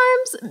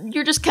 Sometimes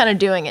you're just kind of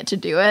doing it to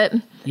do it.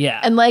 Yeah.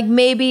 And like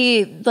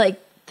maybe like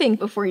think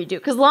before you do,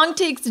 because long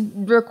takes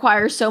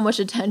require so much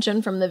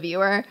attention from the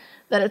viewer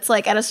that it's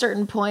like at a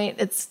certain point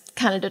it's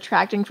kind of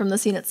detracting from the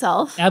scene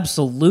itself.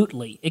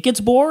 Absolutely. It gets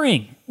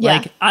boring. Yeah.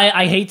 Like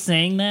I hate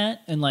saying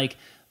that, and like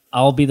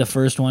I'll be the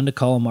first one to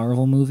call a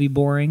Marvel movie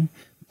boring,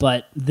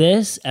 but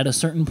this at a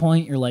certain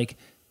point you're like,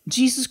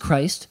 Jesus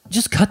Christ,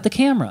 just cut the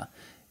camera.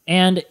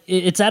 And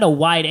it's at a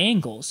wide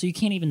angle, so you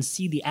can't even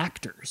see the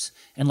actors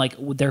and like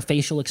their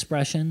facial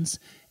expressions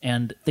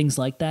and things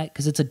like that,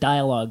 because it's a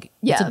dialogue.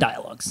 Yeah. It's a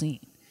dialogue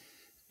scene,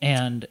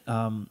 and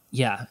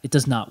it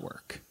does not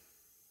work,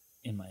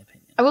 in my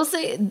opinion. I will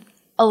say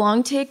a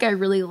long take I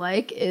really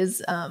like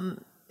is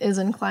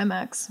in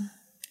Climax.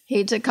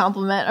 Hate to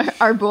compliment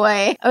our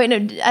boy. Oh wait, no,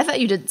 I thought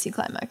you did see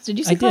Climax. Did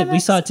you see Climax? I did. We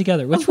saw it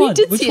together. Which one?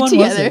 Which one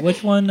was it?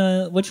 Which one?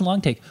 Which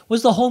long take?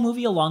 Was the whole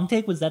movie a long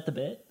take? Was that the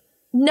bit?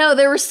 No,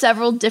 there were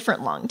several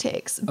different long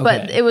takes,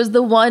 but it was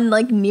the one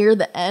like near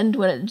the end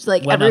when it's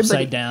like went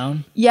everybody upside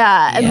down.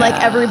 Yeah, and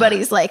like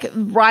everybody's like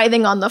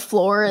writhing on the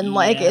floor and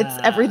like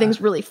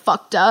everything's really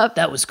fucked up.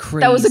 That was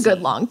crazy. That was a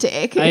good long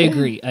take. I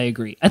agree.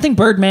 I think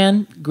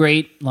Birdman,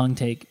 great long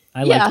take.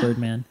 I like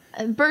Birdman.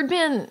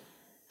 Birdman,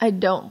 I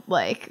don't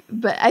like,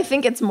 but I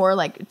think it's more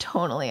like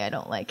tonally I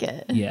don't like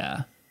it.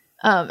 Yeah.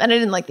 And I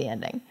didn't like the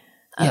ending.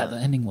 Yeah, the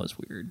ending was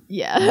weird.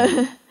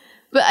 Yeah.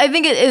 But I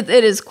think it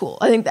is cool.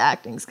 I think the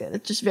acting's good.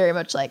 It's just very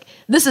much like,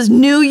 this is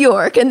New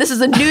York, and this is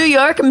a New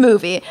York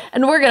movie,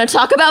 and we're going to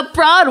talk about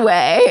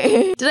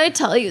Broadway. Did I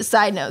tell you,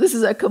 side note, this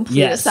is a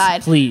complete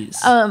aside. Please.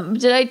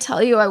 Did I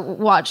tell you I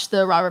watched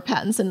the Robert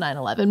Pattinson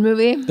 9/11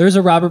 movie? There's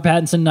a Robert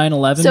Pattinson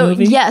 9/11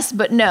 movie? Yes,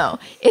 but no.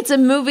 It's a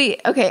movie,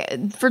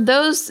 okay, for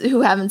those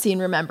who haven't seen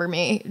Remember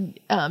Me,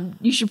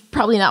 you should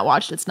probably not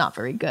watch it. It's not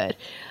very good.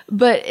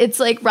 But it's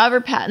like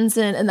Robert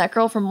Pattinson and that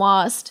girl from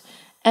Lost,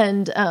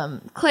 and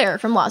Claire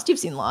from Lost. You've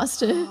seen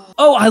Lost.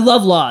 Oh, I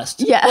love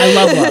Lost. Yeah. I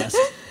love Lost.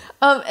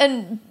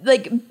 And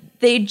like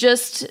they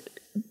just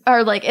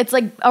are like, it's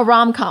like a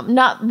rom-com,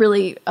 not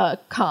really a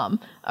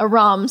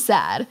rom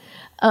sad.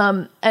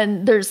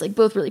 And they're just like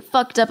both really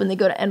fucked up, and they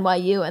go to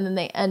NYU, and then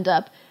they end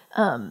up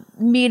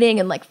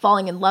meeting and like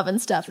falling in love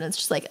and stuff, and it's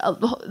just like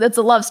that's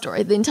a love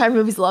story. The entire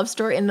movie's a love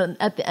story, and then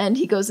at the end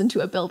he goes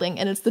into a building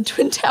and it's the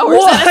Twin Towers.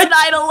 What? And it's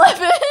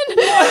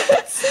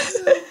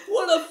 9/11.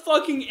 What a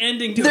fucking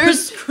ending to a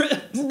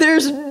script.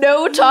 There's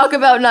no talk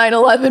about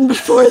 9/11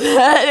 before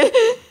that.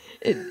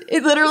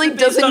 It literally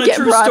doesn't get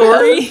brought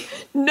up.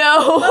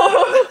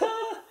 No.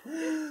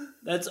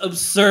 That's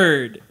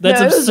absurd.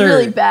 That's absurd. It was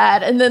really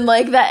bad. And then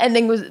like that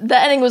ending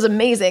was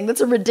amazing.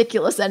 That's a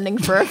ridiculous ending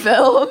for a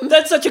film.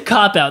 That's such a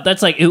cop-out.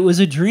 That's like, it was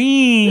a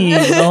dream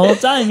the whole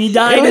time. He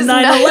died in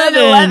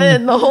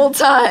 9/11 the whole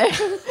time.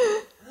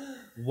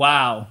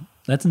 Wow.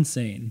 That's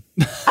insane.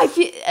 I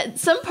feel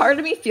some part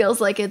of me feels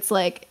like it's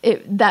like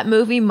that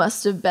movie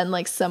must have been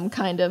like some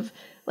kind of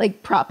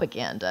like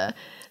propaganda.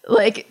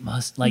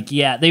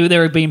 They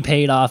were being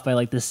paid off by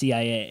like the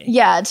CIA.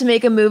 Yeah, to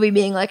make a movie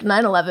being like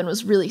 9/11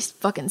 was really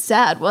fucking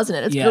sad, wasn't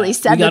it? It's really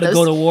sad. We gotta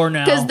go to war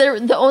now. Because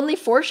the only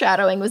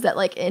foreshadowing was that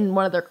like in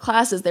one of their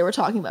classes they were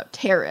talking about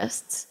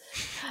terrorists.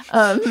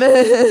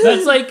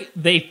 That's like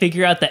they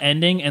figure out the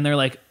ending and they're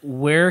like,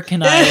 where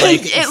can I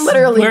like it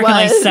literally where was. Can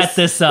I set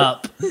this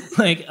up?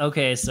 Like,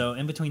 okay, so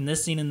in between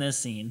this scene and this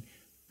scene,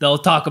 they'll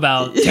talk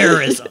about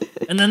terrorism,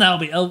 and then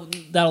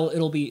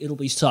it'll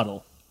be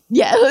subtle.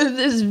 Yeah, it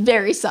was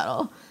very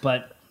subtle.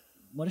 But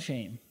what a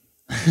shame.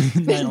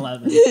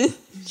 9/11.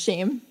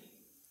 Shame.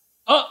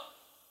 Oh!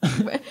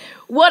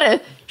 What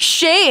a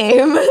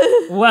shame.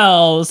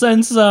 Well,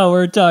 since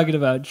we're talking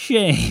about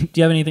shame, do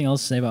you have anything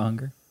else to say about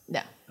Hunger?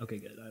 No. Okay,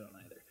 good. I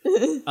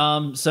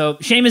don't either. So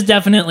Shame is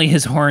definitely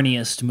his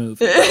horniest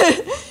movie.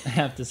 I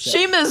have to say.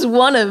 Shame is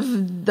one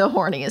of the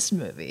horniest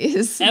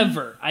movies.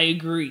 Ever. I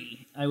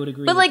agree. I would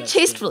agree. But with like that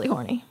tastefully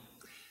statement. horny.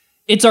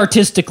 It's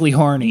artistically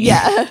horny.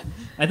 Yeah.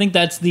 I think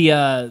that's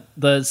the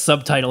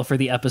subtitle for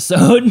the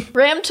episode.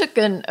 Ram took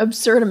an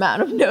absurd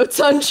amount of notes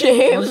on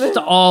Shame. Just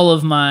all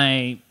of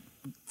my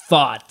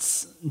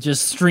thoughts,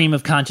 just stream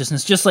of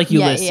consciousness, just like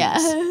Ulysses. Yeah.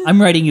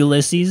 I'm writing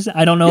Ulysses.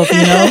 I don't know if you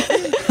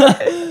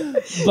know.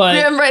 But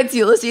Ram writes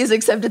Ulysses,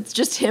 except it's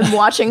just him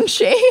watching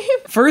Shame.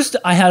 first,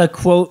 I had a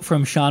quote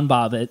from Sean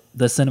Bobbitt,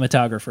 the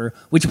cinematographer,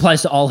 which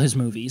applies to all his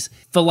movies.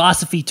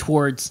 Philosophy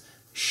towards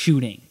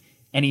shooting.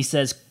 And he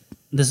says,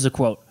 this is a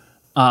quote,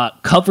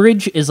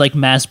 coverage is like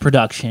mass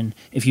production.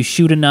 If you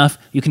shoot enough,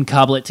 you can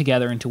cobble it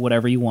together into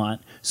whatever you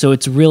want. So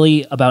it's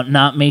really about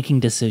not making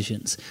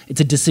decisions.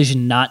 It's a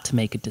decision not to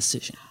make a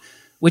decision,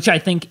 which I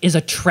think is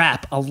a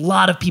trap a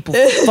lot of people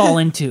fall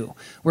into,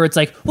 where it's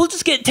like, we'll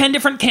just get 10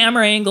 different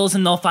camera angles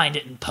and they'll find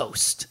it in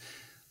post.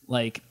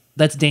 Like,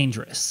 that's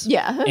dangerous.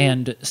 Yeah.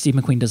 And Steve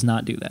McQueen does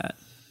not do that.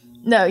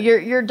 No,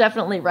 you're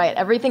definitely right.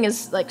 Everything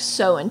is like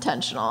so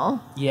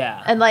intentional.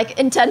 Yeah. And like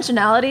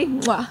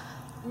intentionality, mwah.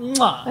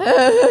 Mwah.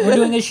 We're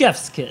doing a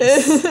chef's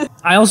kiss.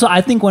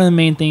 I think one of the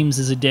main themes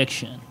is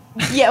addiction.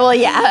 Yeah, well,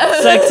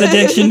 yeah. Sex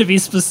addiction, to be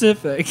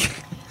specific.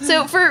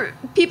 So for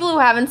people who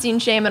haven't seen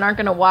Shame and aren't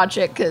going to watch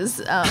it,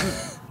 because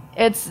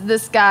it's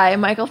this guy,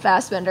 Michael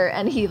Fassbender,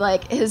 and he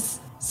like, his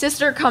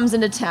sister comes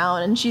into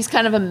town and she's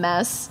kind of a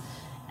mess,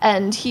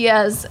 and he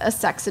has a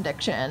sex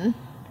addiction,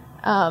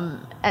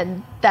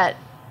 and that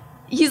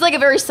he's like a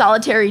very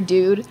solitary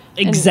dude.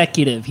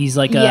 Executive. He's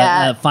like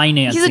Yeah. a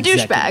finance He's a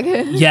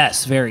executive. douchebag.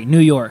 Yes, very. New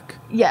York.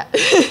 Yeah.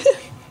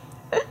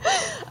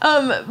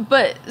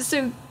 But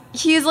so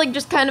he's like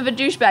just kind of a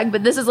douchebag,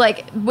 but this is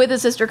like with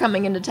his sister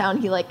coming into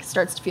town, he like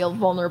starts to feel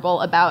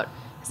vulnerable about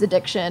his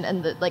addiction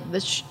and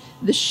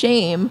the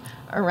shame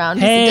around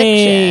his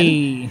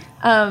addiction.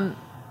 And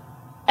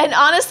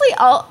honestly,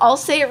 I'll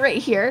say it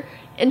right here.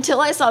 Until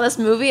I saw this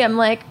movie, I'm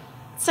like,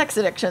 sex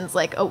addiction's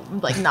like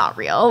not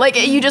real. Like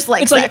you just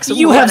like It's sex. like,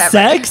 you whatever. have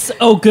sex?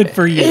 Oh, good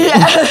for you.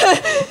 Yeah.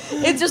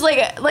 It's just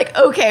like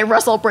okay,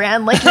 Russell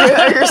Brand, like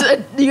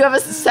you have a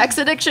sex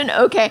addiction,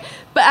 okay.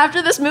 But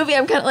after this movie,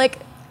 I'm kind of like,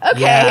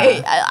 okay,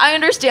 Yeah. I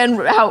understand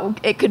how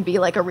it could be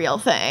like a real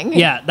thing.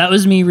 Yeah, that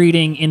was me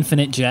reading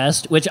Infinite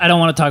Jest, which I don't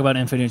want to talk about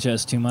Infinite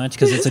Jest too much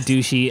because it's a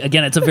douchey,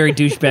 again, it's a very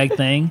douchebag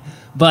thing.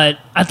 But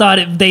I thought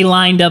they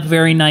lined up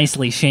very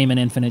nicely, Shame and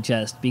Infinite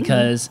Jest,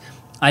 because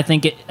I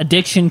think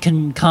addiction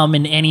can come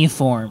in any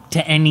form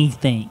to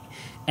anything.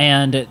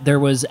 And there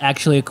was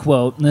actually a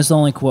quote, and this is the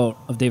only quote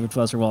of David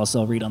Foster Wallace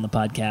I'll read on the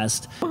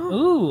podcast.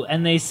 Ooh,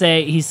 and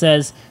he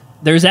says,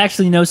 there's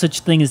actually no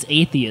such thing as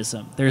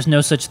atheism. There's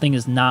no such thing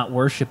as not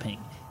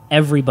worshiping.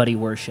 Everybody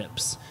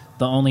worships.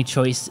 The only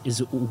choice is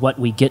what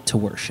we get to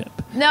worship.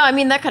 No, I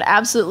mean, that could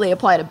absolutely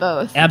apply to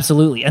both.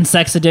 Absolutely. And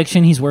sex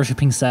addiction, he's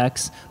worshiping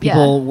sex.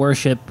 People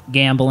worship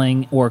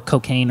gambling or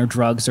cocaine or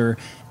drugs or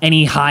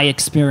any high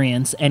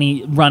experience,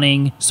 any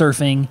running,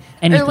 surfing,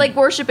 anything. Or like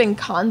worshiping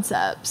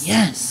concepts.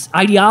 Yes.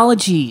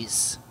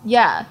 Ideologies.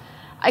 Yeah.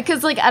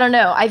 Because like, I don't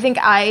know. I think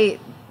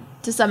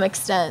to some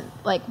extent,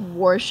 like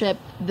worship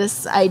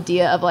this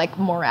idea of like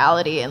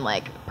morality and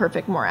like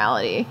perfect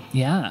morality.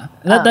 Yeah.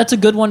 That's a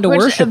good one to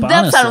worship, That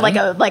honestly.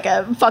 sounded like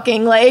a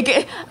fucking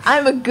like,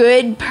 I'm a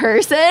good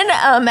person.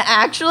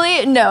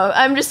 Actually, no,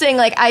 I'm just saying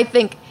like, I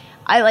think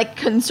I like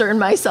concern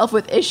myself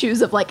with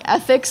issues of like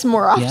ethics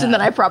more often than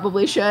I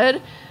probably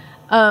should.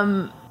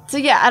 So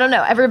yeah, I don't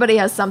know. Everybody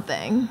has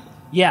something.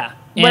 Yeah.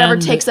 Whatever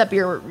And takes up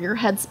your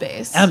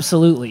headspace.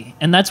 absolutely.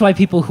 And that's why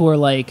people who are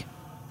like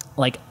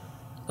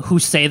who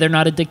say they're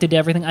not addicted to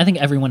everything, I think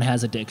everyone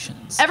has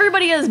addictions.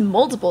 Everybody has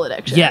multiple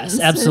addictions. Yes,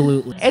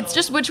 absolutely. It's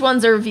just which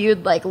ones are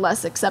viewed like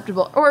less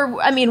acceptable, or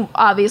I mean,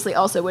 obviously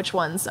also which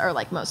ones are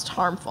like most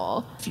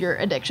harmful. If your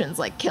addiction's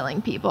like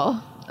killing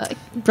people, like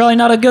Probably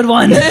not a good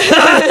one.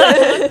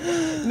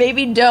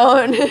 maybe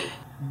don't.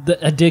 The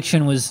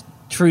addiction was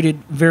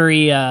treated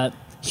very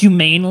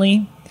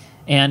humanely,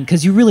 and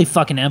because you really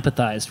fucking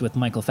empathized with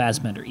Michael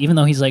Fassbender, even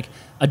though he's like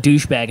a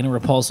douchebag and a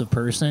repulsive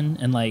person,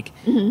 and like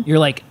you're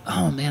like,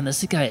 oh man,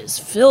 this guy is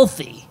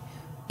filthy,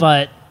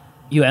 but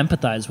you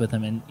empathize with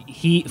him, and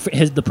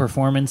the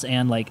performance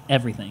and like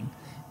everything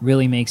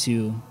really makes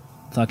you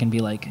fucking be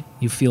like,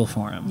 you feel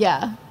for him.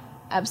 Yeah,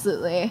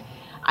 absolutely.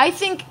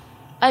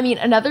 I mean,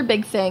 another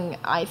big thing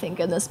I think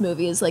in this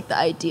movie is like the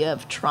idea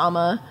of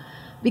trauma,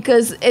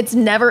 because it's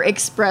never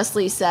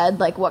expressly said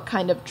like what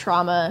kind of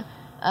trauma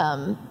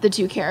the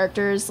two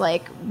characters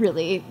like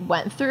really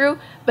went through,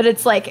 but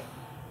it's like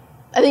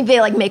I think they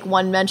like make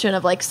one mention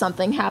of like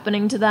something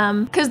happening to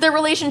them, because their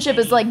relationship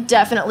is like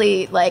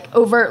definitely like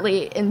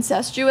overtly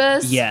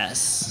incestuous.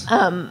 Yes.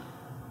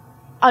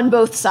 on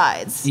both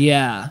sides.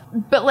 Yeah.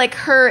 But like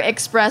her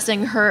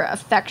expressing her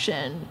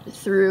affection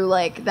through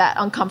like that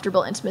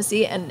uncomfortable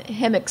intimacy and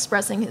him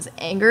expressing his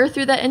anger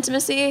through that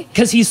intimacy.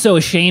 Because he's so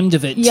ashamed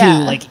of it too.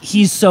 Like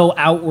he's so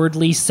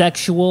outwardly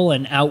sexual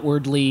and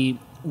outwardly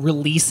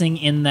releasing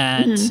in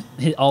that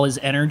all his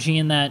energy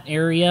in that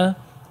area.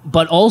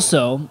 But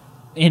also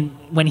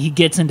when he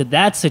gets into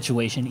that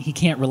situation, he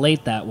can't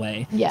relate that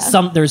way. Yeah.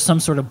 There's some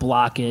sort of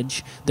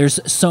blockage. There's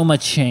so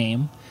much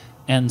shame.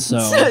 And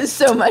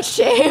so much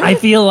shame. I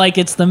feel like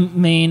it's the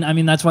main. I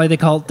mean, that's why they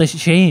call it the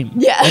shame.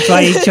 Yeah, that's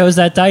why he chose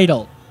that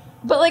title.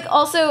 But like,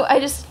 also,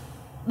 I just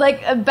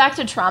like back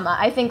to trauma.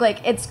 I think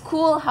like it's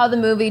cool how the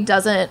movie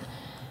doesn't.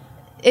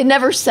 It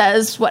never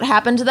says what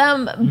happened to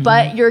them,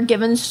 but you're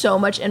given so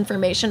much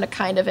information to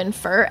kind of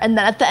infer, and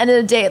then at the end of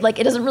the day, like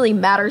it doesn't really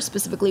matter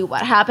specifically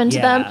what happened to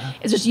them.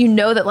 It's just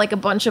that like a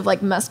bunch of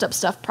like messed up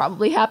stuff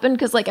probably happened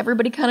because like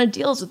everybody kind of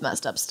deals with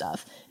messed up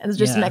stuff, and it's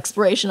just an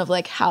exploration of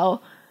like how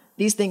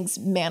these things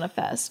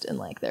manifest in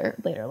like their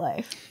later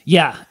life.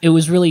 Yeah, it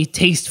was really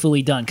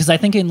tastefully done because I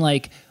think in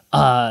like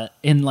a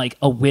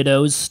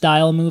Widows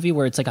style movie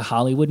where it's like a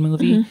Hollywood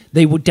movie,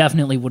 they would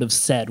have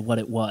said what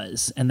it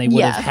was, and they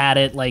would have had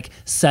it like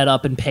set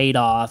up and paid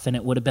off, and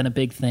it would have been a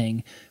big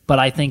thing. But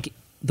I think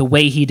the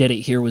way he did it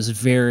here was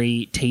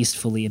very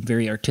tastefully and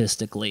very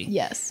artistically.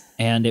 Yes.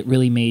 And it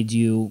really made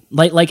you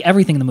like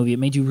everything in the movie. It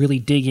made you really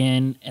dig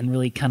in and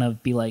really kind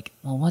of be like,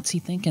 well, what's he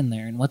thinking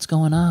there, and what's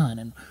going on,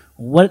 and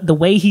what the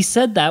way he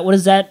said that, what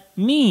does that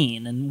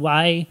mean, and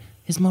why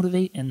his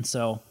motivate. And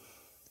so,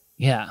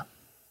 yeah.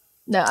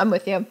 No, I'm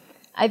with you.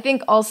 I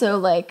think also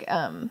like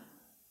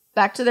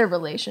back to their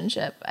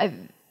relationship. I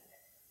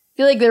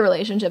feel like their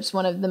relationship's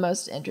one of the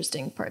most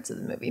interesting parts of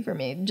the movie for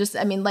me. Just,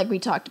 I mean, like we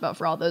talked about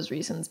for all those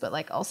reasons, but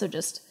like also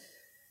just,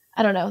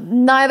 I don't know,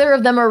 neither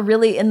of them are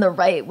really in the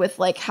right with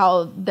like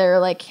how they're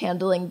like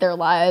handling their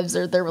lives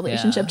or their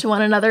relationship to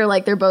one another.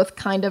 Like they're both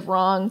kind of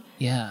wrong.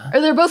 Yeah.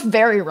 Or they're both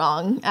very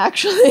wrong,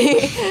 actually.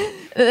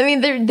 I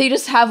mean, they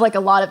just have like a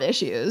lot of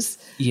issues.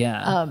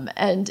 Yeah.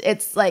 And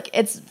it's like,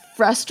 it's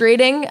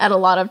frustrating at a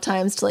lot of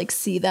times to like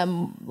see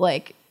them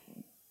like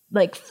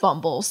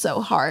fumble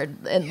so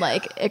hard and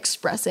like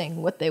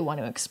expressing what they want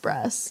to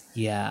express.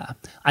 Yeah.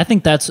 I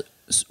think that's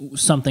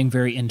something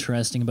very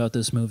interesting about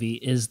this movie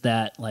is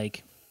that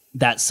like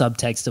that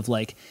subtext of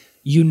like,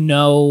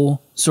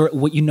 sort of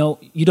what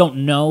you don't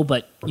know,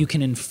 but you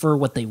can infer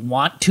what they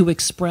want to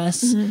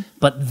express,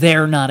 but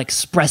they're not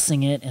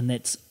expressing it, and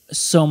it's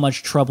so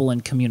much trouble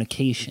in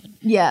communication.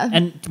 Yeah.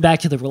 And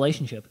back to the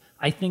relationship,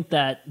 I think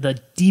that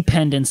the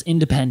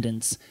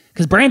independence,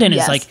 because Brandon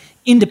is like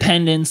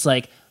independence,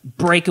 like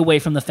break away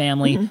from the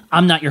family.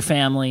 I'm not your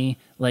family.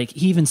 Like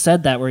he even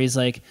said that where he's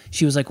like,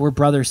 she was like, we're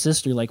brother,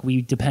 sister. Like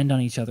we depend on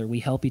each other. We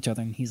help each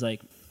other. And he's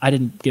like, I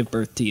didn't give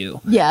birth to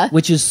you. Yeah.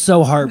 Which is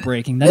so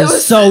heartbreaking. That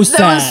is so sad.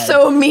 That was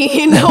so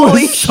mean. That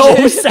Holy was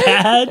so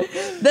sad.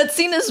 That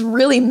scene is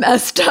really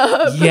messed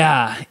up.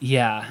 Yeah.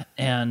 Yeah.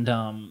 And,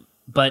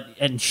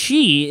 and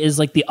she is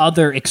like the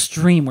other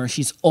extreme where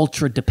she's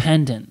ultra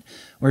dependent,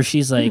 where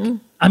she's like,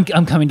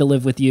 I'm coming to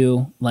live with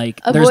you. Like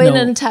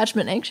avoidant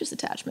attachment, anxious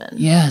attachment.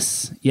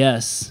 Yes,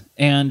 yes.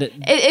 And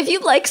if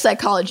you like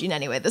psychology in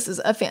any way, this is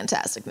a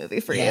fantastic movie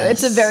for you.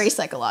 It's a very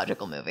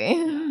psychological movie.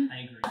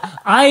 I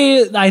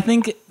agree. I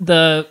think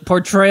the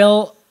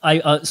portrayal.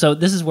 So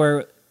this is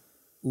where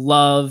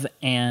Love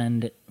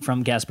and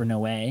From Gaspar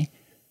Noé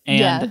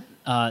and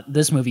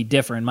this movie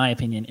differ, in my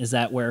opinion, is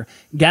that where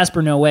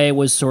Gaspar Noé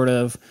was sort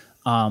of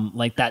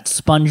like that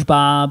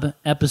SpongeBob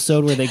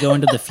episode where they go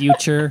into the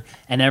future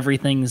and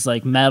everything's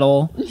like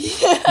metal.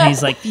 Yeah. And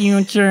he's like,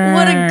 future.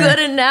 What a good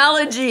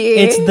analogy.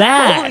 It's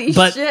that. Holy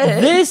but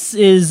shit. This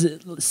is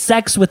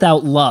sex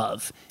without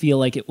love. I feel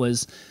like it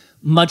was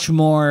much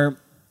more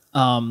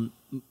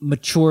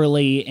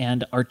maturely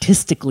and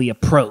artistically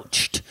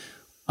approached.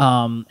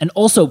 And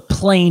also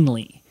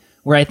plainly,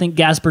 where I think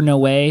Gaspar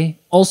Noé,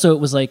 also it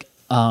was like,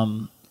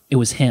 it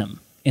was him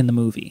in the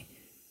movie.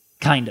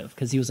 Kind of.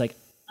 Because he was like,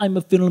 I'm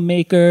a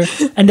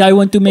filmmaker and I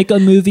want to make a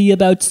movie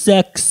about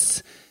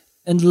sex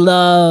and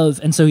love.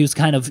 And so he was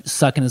kind of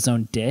sucking his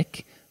own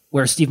dick,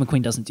 where Steve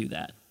McQueen doesn't do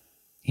that.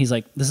 He's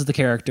like, this is the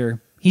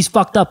character. He's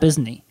fucked up,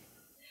 isn't he?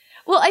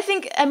 Well,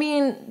 I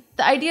mean,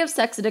 the idea of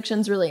sex addiction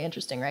is really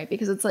interesting, right?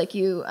 Because it's like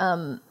you,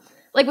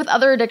 like with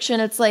other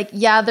addiction, it's like,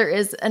 yeah, there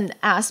is an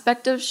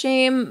aspect of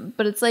shame,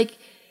 but it's like,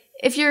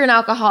 if you're an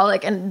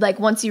alcoholic and like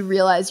once you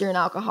realize you're an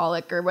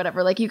alcoholic or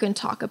whatever, like you can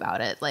talk about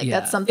it. Like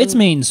that's something. It's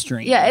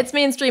mainstream. Yeah, it's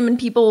mainstream and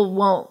people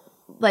won't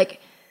like,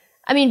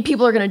 I mean,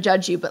 people are going to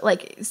judge you, but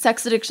like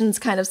sex addiction is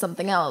kind of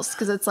something else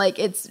because it's like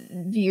it's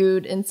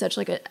viewed in such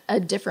like a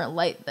different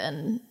light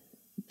than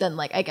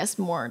like, I guess,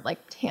 more like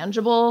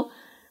tangible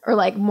or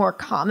like more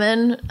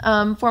common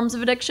forms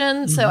of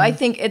addiction. So I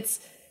think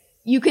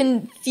you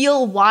can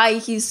feel why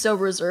he's so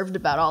reserved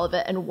about all of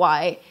it and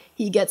why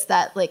he gets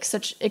that like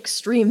such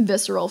extreme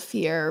visceral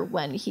fear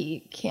when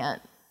he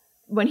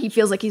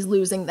feels like he's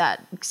losing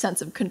that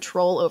sense of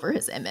control over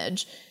his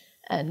image.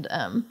 And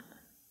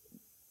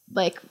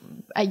like,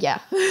 yeah.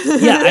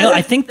 Yeah,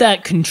 I think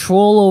that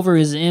control over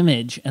his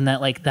image and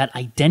that like that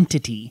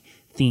identity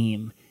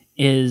theme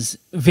is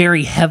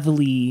very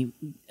heavily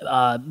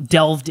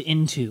delved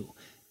into.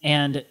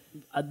 And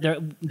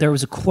there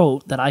was a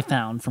quote that I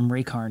found from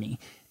Ray Carney,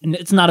 and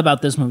it's not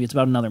about this movie, it's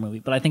about another movie,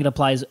 but I think it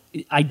applies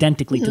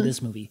identically to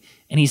this movie.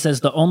 And he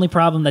says the only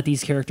problem that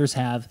these characters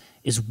have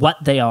is what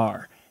they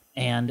are,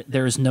 and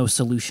there is no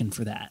solution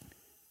for that.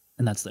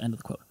 And that's the end of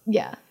the quote.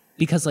 Yeah.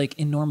 Because like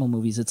in normal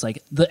movies, it's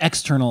like the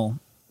external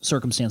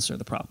circumstances are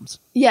the problems.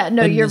 Yeah,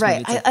 no, you're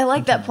right. I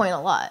like that point a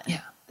lot.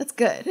 Yeah. That's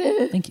good.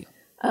 Thank you.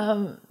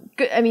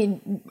 Good. I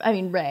mean,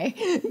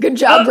 Ray. Good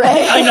job,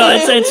 Ray. I know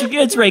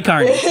it's Ray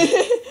Carney.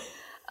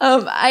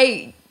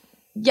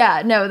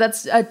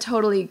 That's a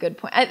totally good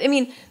point. I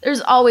mean,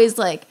 there's always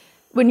like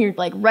when you're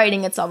like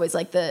writing, it's always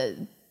like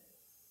the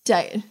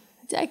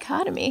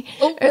dichotomy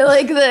or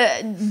like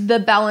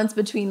the balance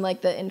between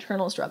like the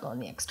internal struggle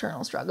and the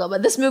external struggle.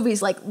 But this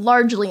movie's like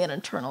largely an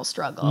internal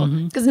struggle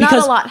because not a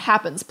lot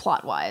happens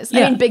plot wise.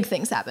 Yeah. I mean, big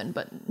things happen,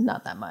 but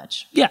not that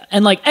much. Yeah,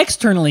 and like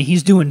externally,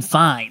 he's doing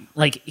fine.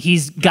 Like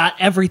he's got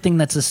everything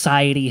that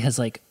society has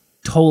like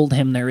told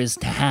him there is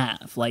to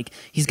have. Like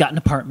he's got an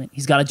apartment,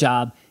 he's got a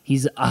job,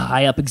 he's a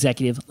high up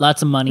executive,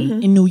 lots of money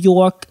in New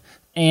York,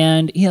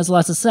 and he has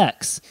lots of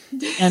sex.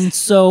 And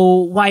so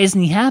why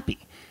isn't he happy?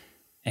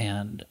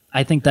 And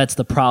I think that's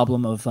the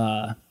problem of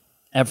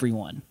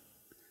everyone,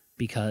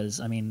 because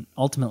I mean,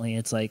 ultimately,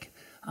 it's like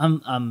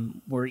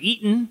we're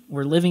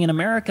living in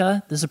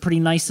America. This is a pretty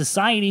nice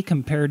society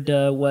compared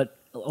to what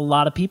a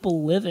lot of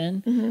people live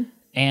in,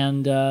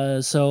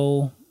 and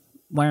so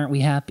why aren't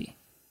we happy?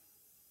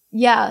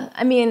 Yeah,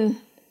 I mean,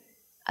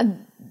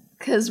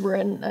 because we're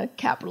in a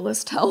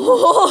capitalist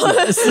hellhole.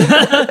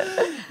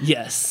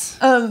 Yes.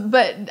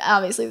 But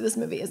obviously, this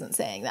movie isn't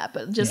saying that.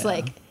 But just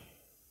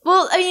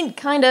well, I mean,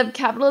 kind of.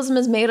 Capitalism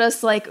has made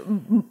us like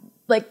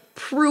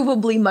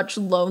provably much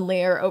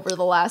lonelier over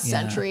the last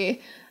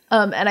century.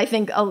 And I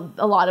think a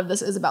lot of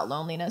this is about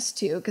loneliness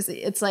too, because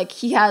it's like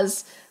he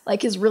has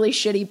like his really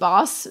shitty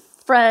boss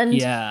friend,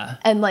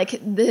 and like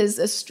his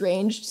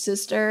estranged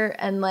sister,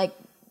 and like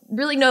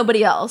really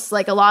nobody else.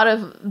 Like a lot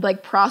of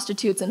like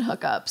prostitutes and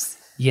hookups.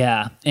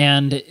 Yeah,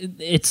 and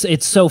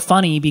it's so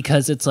funny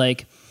because it's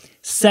like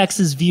sex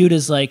is viewed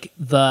as like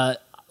the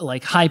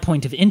like high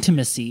point of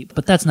intimacy,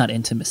 but that's not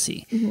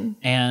intimacy.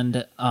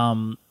 And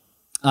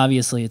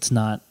obviously it's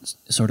not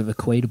sort of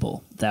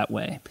equatable that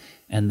way,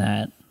 and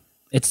that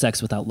it's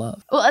sex without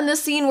love. Well, and the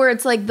scene where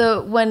it's like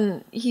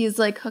when he's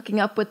like hooking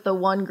up with the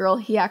one girl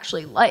he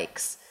actually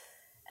likes,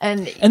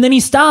 and then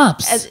he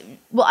stops.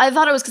 Well, I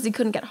thought it was because he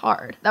couldn't get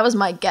hard. That was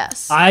my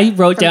guess. I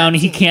wrote down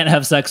he can't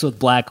have sex with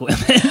black women.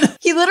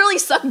 He literally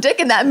sucked dick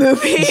in that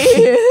movie.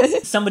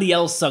 Somebody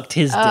else sucked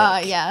his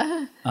dick.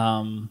 Yeah.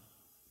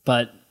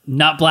 But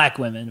not black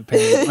women,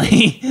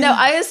 apparently. No,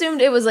 I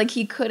assumed it was like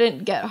he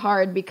couldn't get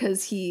hard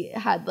because he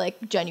had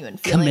like genuine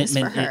feelings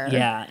for her.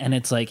 Yeah, and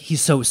it's like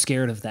he's so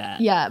scared of that.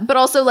 Yeah, but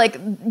also like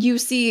you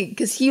see,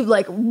 because he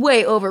like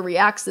way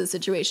overreacts to the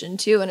situation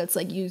too, and it's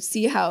like you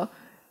see how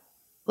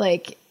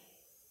like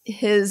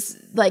his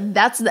like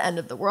that's the end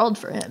of the world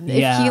for him.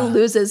 If he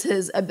loses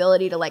his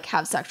ability to like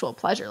have sexual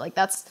pleasure, like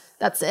that's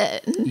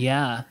it.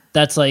 Yeah,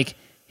 that's like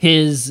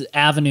his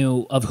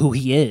avenue of who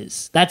he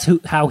is. That's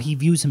how he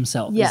views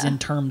himself is in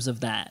terms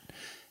of that.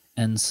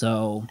 And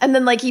so, and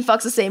then like he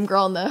fucks the same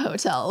girl in the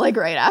hotel like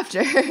right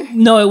after.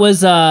 No, it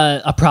was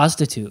a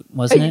prostitute,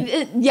 wasn't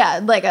it?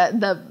 Yeah, like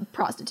the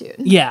prostitute.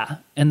 Yeah,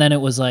 and then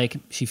it was like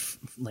she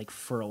like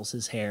furls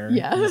his hair.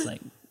 Yeah, and was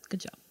like,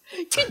 good job.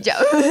 Good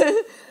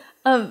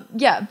job.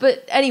 Yeah,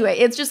 but anyway,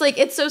 it's just like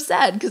it's so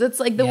sad because it's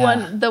like the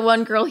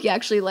one girl he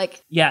actually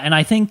like. Yeah, and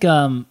I think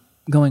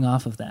going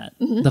off of that,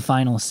 the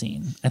final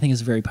scene I think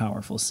is a very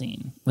powerful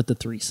scene with the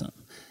threesome.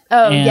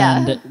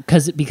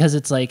 Because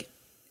it's like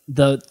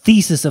the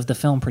thesis of the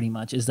film pretty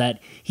much is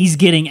that he's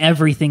getting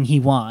everything he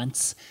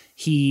wants.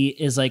 He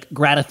is like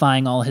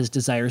gratifying all his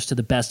desires to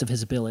the best of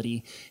his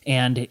ability,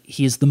 and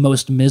he is the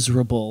most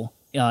miserable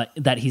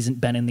that he's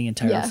been in the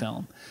entire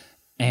film.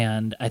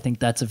 And I think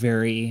that's a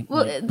very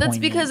that's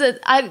because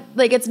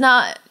it's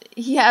not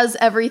he has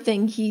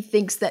everything he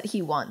thinks that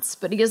he wants,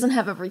 but he doesn't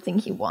have everything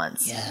he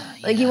wants.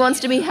 He wants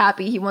to be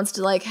happy. He wants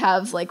to like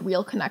have like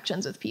real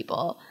connections with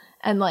people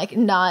and like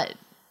not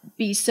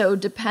be so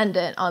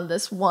dependent on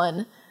this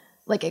one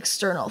like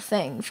external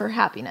thing for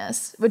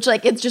happiness, which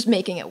like it's just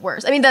making it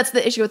worse. I mean, that's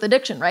the issue with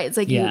addiction, right? It's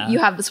like you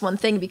have this one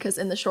thing because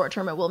in the short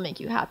term it will make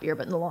you happier,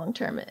 but in the long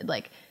term,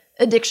 like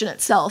addiction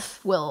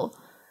itself will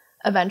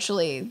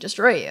eventually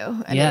destroy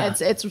you. And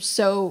it's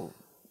so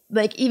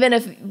like even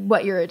if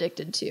what you're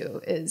addicted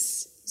to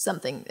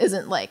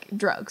isn't like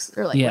drugs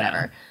or like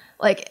whatever,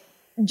 like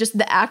just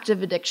the act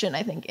of addiction,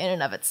 I think in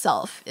and of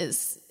itself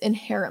is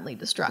inherently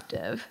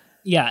destructive.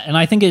 Yeah, and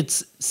I think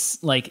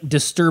it's like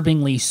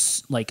disturbingly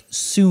like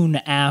soon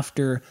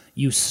after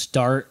you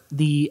start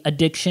the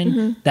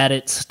addiction that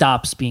it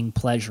stops being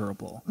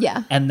pleasurable.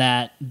 Yeah. And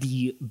that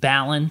the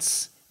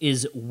balance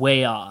is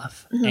way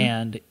off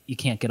and you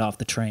can't get off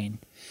the train.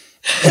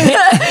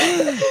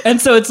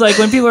 And so it's like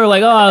when people are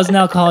like, oh, I was an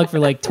alcoholic for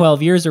like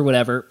 12 years or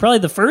whatever, probably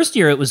the first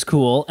year it was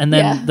cool, and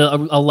then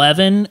the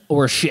 11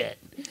 or shit.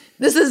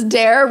 This is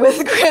Dare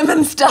with Graham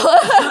and Stella.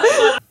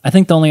 I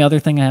think the only other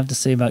thing I have to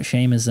say about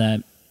shame is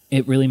that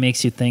it really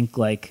makes you think,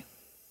 like,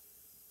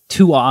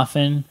 too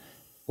often,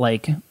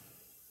 like,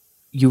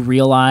 you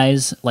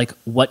realize, like,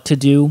 what to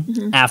do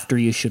after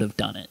you should have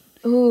done it.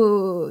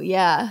 Ooh,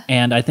 yeah.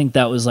 And I think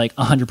that was, like,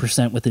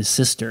 100% with his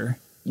sister.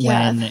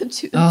 Yeah,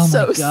 oh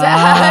so my God,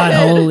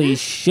 sad. holy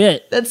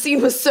shit. That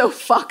scene was so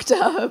fucked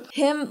up.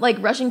 Him, like,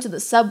 rushing to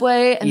the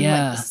subway, and,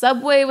 like, the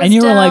subway was and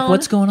you were down. like,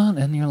 what's going on?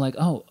 And you're like,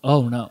 oh,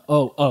 no,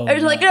 oh. Or you're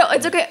like, no,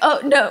 it's okay.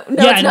 Oh, no, yeah,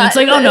 it's and not. it's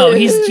like, oh, no,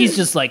 he's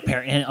just, like,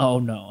 oh,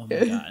 no, oh,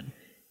 my God.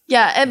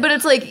 Yeah, but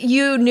it's like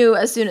you knew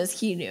as soon as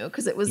he knew,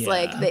 because it was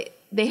like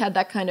they had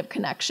that kind of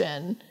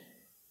connection.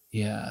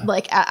 Yeah.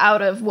 Like,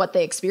 out of what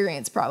they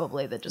experienced,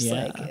 probably, that just,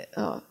 like,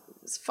 oh,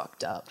 it's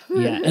fucked up.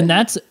 Yeah, and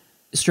that's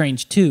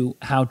strange too,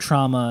 how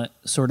trauma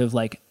sort of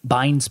like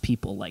binds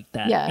people like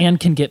that and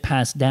can get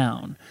passed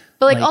down,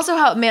 but like also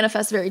how it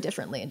manifests very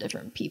differently in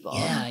different people.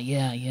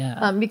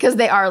 Because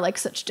they are like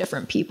such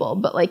different people,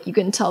 but like you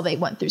can tell they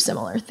went through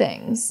similar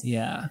things.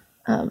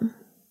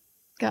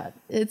 God,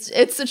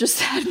 it's such a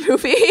sad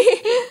movie.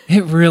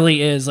 It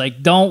really is.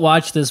 Like, don't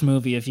watch this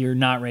movie if you're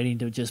not ready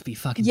to just be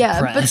fucking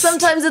depressed. But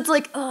sometimes it's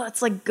like, oh,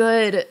 it's like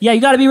good. Yeah, you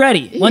got to be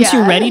ready. Once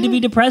you're ready to be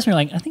depressed, you're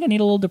like, I think I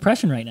need a little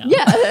depression right now.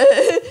 Yeah.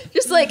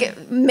 Just like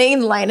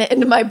mainline it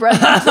into my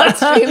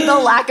bloodstream, the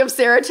lack of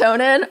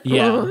serotonin.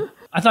 Yeah.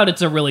 I thought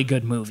it's a really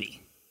good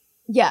movie.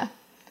 Yeah.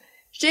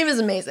 Shame is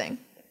amazing.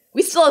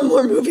 We still have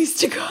more movies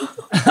to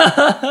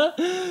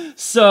go.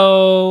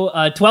 So,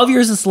 12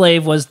 Years a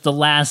Slave was the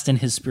last in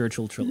his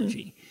spiritual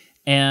trilogy.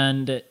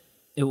 And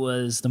it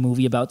was the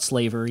movie about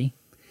slavery.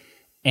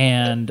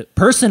 And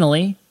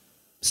personally,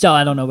 Stella,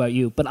 I don't know about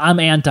you, but I'm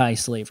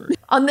anti-slavery.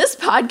 On this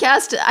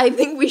podcast, I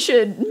think we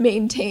should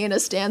maintain a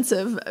stance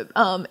of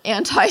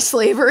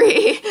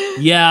anti-slavery.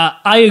 Yeah,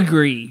 I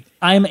agree.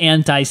 I'm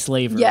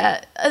anti-slavery.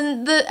 Yeah,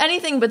 and the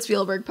Anything But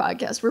Spielberg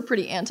podcast, we're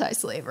pretty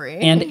anti-slavery.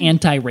 And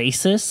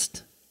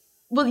anti-racist.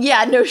 Well,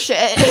 yeah, no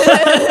shit.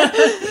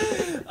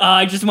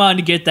 I just wanted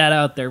to get that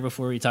out there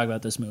before we talk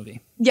about this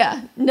movie.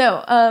 Yeah,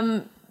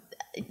 no.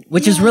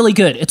 Which is really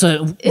good. It's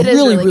a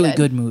really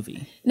good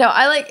movie. No,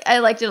 I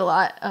liked it a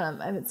lot. I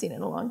haven't seen it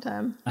in a long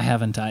time. I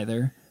haven't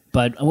either.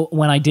 But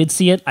when I did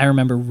see it, I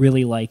remember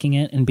really liking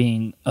it and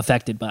being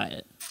affected by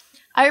it.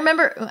 I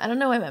remember, I don't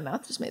know why my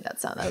mouth just made that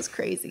sound. That was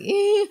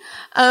crazy.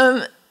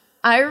 I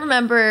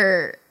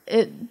remember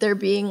there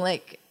being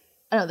like,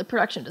 I don't know, the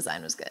production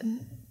design was good.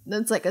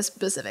 That's like a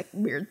specific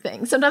weird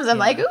thing. Sometimes I'm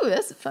like, ooh,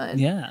 that's fun.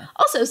 Yeah.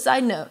 Also,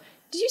 side note,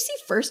 did you see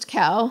First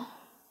Cow?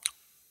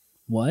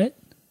 What?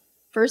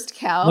 First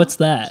Cow. What's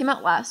that? It came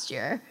out last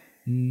year.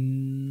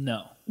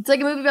 No. It's like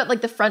a movie about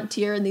like the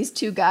frontier and these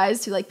two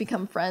guys who like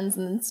become friends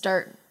and then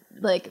start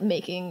like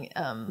making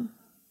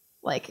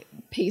like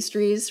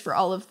pastries for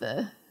all of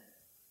the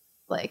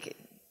like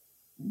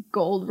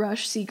gold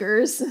rush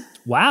seekers.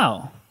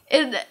 Wow.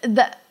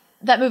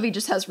 That movie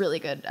just has really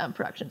good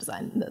production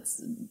design.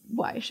 That's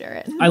why I share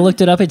it. I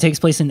looked it up. It takes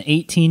place in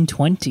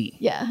 1820.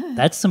 Yeah.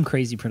 That's some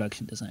crazy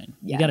production design.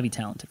 Yeah. You got to be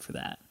talented for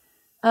that.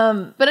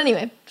 But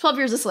anyway, 12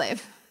 Years a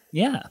Slave.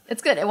 Yeah.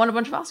 It's good. It won a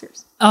bunch of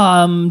Oscars.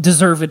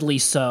 Deservedly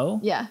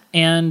so. Yeah.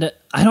 And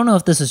I don't know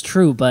if this is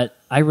true, but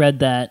I read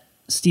that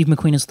Steve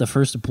McQueen is the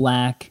first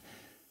black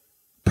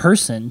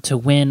person to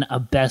win a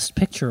Best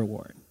Picture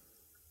award.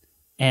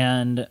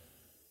 And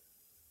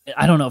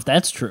I don't know if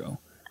that's true.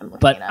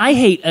 But I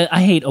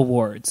hate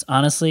awards,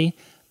 honestly.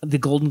 The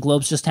Golden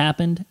Globes just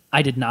happened.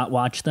 I did not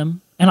watch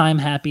them, and I'm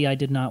happy I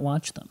did not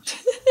watch them.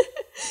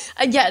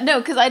 Yeah, no,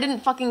 because I didn't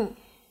fucking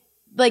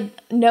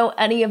like know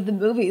any of the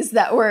movies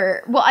that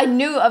were. Well, I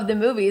knew of the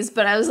movies,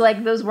 but I was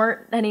like, those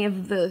weren't any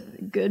of the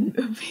good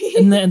movies.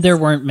 And there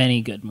weren't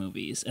many good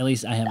movies. At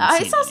least I haven't. I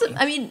seen saw any. some.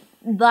 I mean,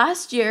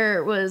 last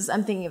year was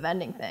I'm Thinking of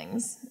Ending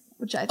Things,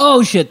 which I.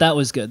 Oh shit, that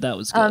was good. That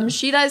was good.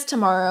 She Dies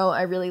Tomorrow.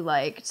 I really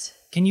liked.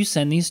 Can you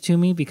send these to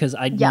me because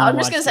I'm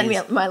just gonna send me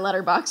my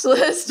letterbox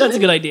list. That's a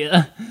good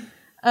idea.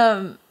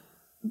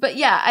 But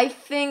yeah, I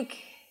think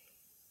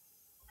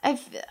I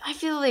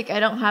feel like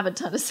I don't have a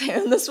ton to say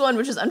on this one,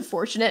 which is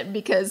unfortunate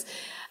because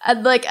I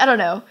don't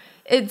know.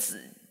 It's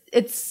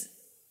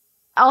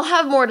I'll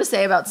have more to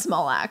say about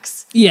Small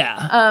Axe.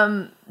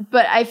 Yeah.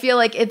 But I feel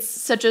like it's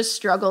such a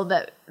struggle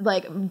that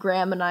like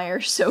Graham and I are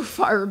so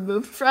far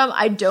removed from.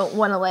 I don't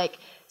want to like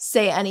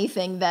say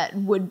anything that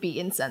would be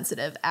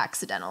insensitive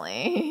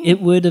accidentally. It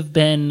would have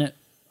been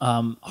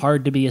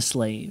hard to be a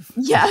slave.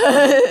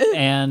 Yeah.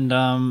 And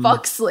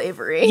fuck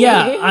slavery.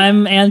 Yeah,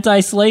 I'm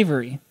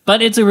anti-slavery.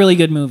 But it's a really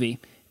good movie.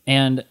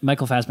 And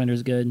Michael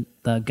Fassbender's good.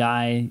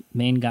 The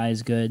main guy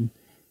is good.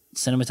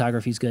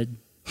 Cinematography's good.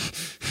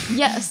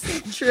 Yes,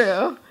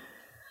 true.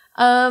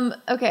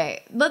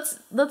 Okay, let's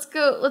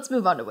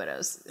move on to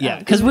Widows. Yeah,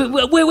 because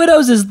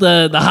Widows is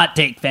the hot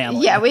take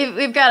family. Yeah,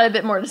 we've got a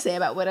bit more to say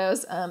about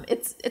Widows.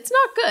 It's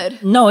not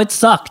good. No, it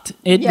sucked.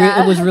 It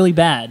was really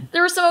bad.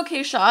 There were some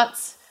okay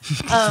shots,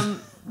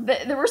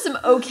 There were some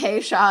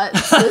okay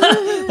shots.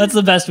 That's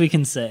the best we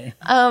can say.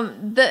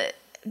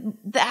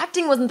 The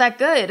acting wasn't that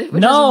good,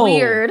 which is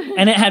weird.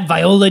 And it had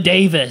Viola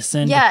Davis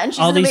and and she's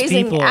all an these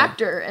amazing people.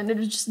 actor, and it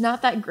was just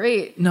not that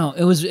great. No,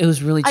 it was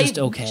really just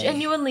okay. I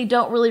genuinely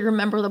don't really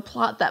remember the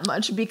plot that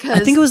much because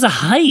I think it was a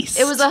heist.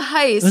 It was a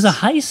heist. It was a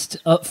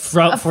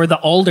heist for the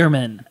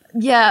aldermen.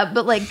 Yeah,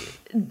 but like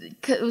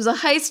it was a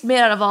heist made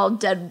out of all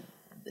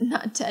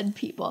not dead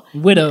people.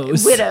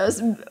 Widows,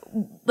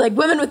 like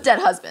women with dead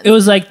husbands. It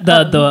was like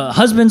the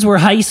husbands were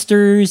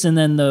heisters, and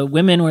then the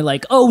women were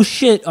like, "Oh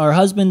shit, our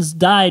husbands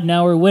died.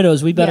 Now we're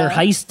widows. We better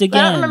heist again." But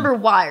I don't remember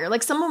why, or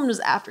like someone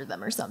was after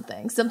them or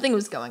something. Something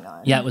was going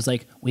on. Yeah, it was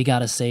like we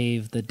gotta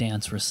save the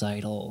dance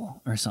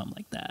recital or something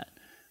like that.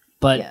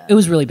 But it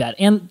was really bad.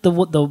 And the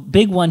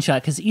big one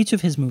shot, because each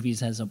of his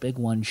movies has a big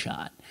one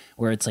shot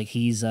where it's like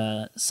he's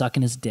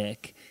sucking his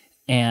dick.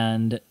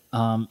 And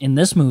in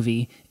this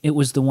movie, it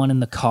was the one in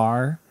the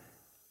car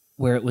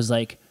where it was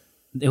like,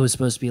 it was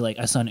supposed to be like,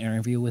 I saw an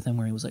interview with him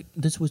where he was like,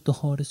 this was the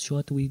hardest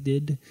shot we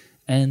did.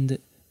 And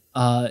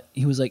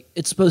he was like,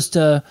 it's supposed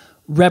to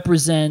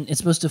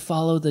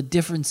follow the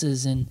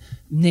differences in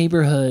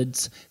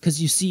neighborhoods because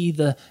you see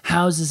the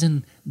houses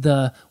in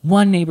the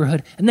one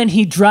neighborhood and then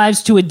he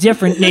drives to a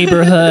different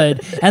neighborhood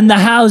and the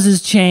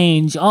houses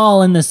change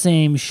all in the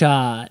same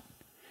shot,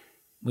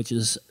 which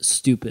is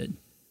stupid.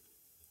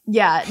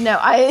 Yeah, no,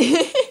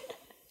 I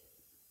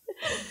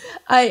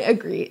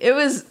agree. It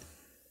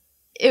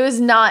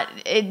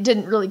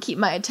didn't really keep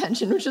my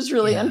attention, which is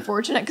really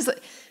unfortunate because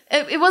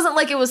it wasn't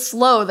like it was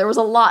slow. There was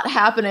a lot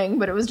happening,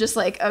 but it was just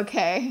like,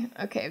 okay,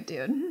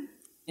 dude.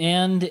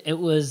 And it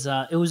was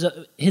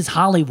his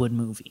Hollywood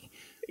movie.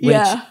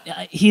 Which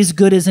he's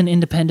good as an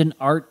independent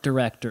art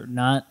director,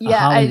 not a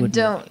Hollywood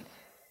movie.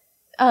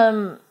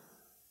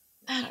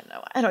 I don't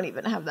know. I don't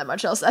even have that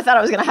much else. I thought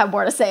I was going to have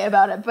more to say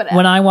about it, but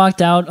when I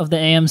walked out of the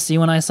AMC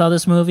when I saw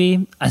this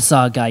movie, I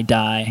saw a guy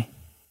die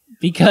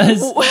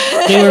because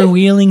they were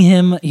wheeling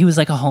him. He was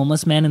like a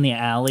homeless man in the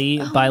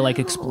alley by like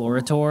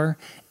Explorator,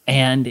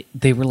 and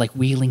they were like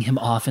wheeling him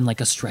off in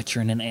like a stretcher,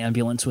 and an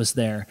ambulance was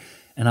there.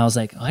 And I was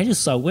like, I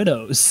just saw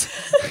Widows.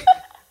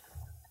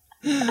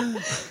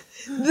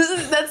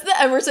 That's the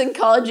Emerson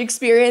College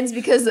experience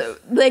because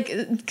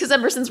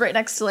Emerson's right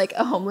next to like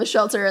a homeless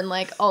shelter and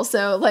like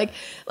also like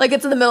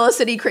it's in the middle of the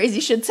city, crazy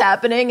shit's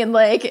happening and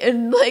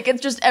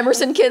it's just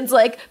Emerson kids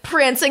like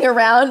prancing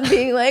around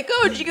being like,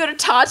 oh, did you go to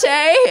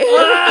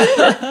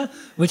Tate?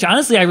 Which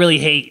honestly I really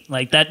hate.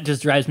 Like that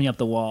just drives me up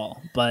the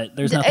wall. But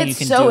there's nothing you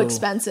can do. It's so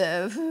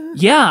expensive.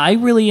 Yeah, I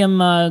really am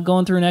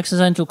going through an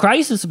existential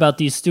crisis about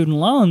these student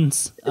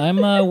loans. I'm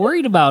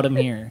worried about them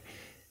here.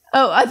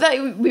 Oh, I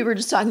thought we were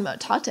just talking about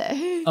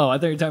Tate. Oh, I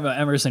thought you were talking about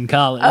Emerson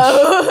College.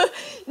 Oh,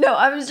 no,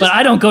 I was just... But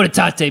I don't go to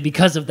Tate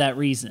because of that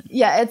reason.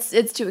 Yeah,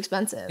 it's too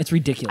expensive. It's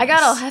ridiculous. I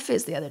got El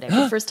Jefes the other day for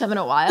the first time in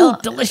a while. Oh,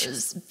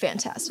 delicious. It was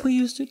fantastic. We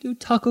used to do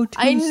Taco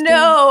Tuesday. I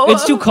know.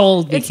 It's too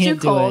cold. It's can't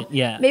too cold. Do it.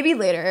 Yeah. Maybe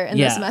later in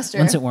the semester.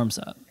 Once it warms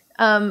up.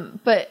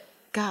 But...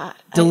 God.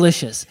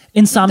 Delicious.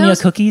 Insomnia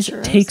Cookies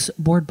takes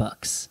board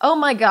bucks. Oh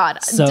my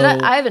God. So,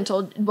 I haven't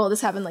told... Well, this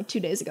happened like 2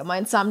 days ago. My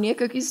Insomnia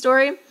Cookies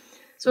story.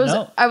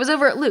 So I was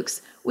over at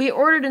Luke's. We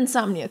ordered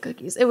Insomnia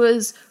Cookies. It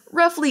was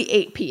roughly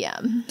 8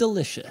 p.m.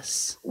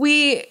 Delicious.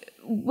 We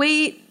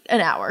wait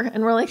an hour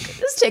and we're like,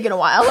 this is taking a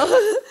while.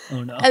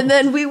 Oh no. And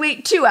then we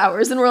wait 2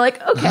 hours and we're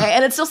like, okay.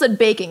 And it still said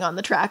baking on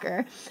the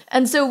tracker.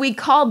 And so we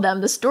called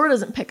them. The store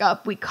doesn't pick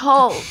up. We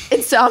call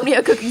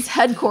Insomnia Cookies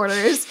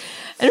headquarters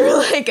and we're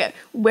like,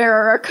 where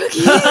are our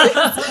cookies?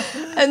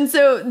 And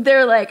so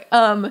they're like,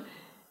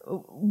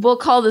 we'll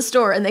call the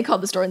store, and they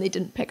called the store and they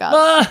didn't pick up.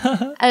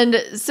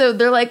 And so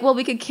they're like, well,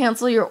 we could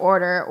cancel your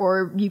order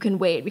or you can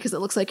wait because it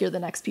looks like you're the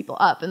next people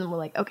up. And then we're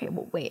like, okay,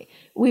 we'll wait.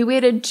 We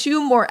waited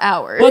 2 more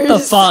hours. What the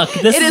fuck?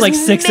 This is like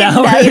 6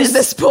 hours at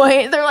this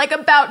point. They're like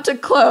about to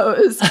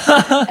close.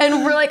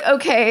 And we're like,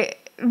 okay,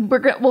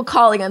 we'll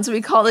call again. So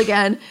we called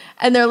again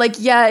and they're like,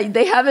 yeah,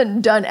 they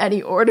haven't done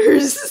any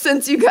orders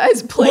since you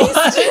guys placed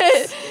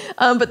it.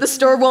 But the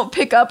store won't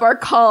pick up our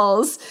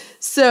calls.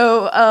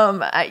 So,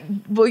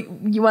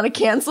 you want to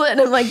cancel it? And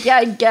I'm like, yeah,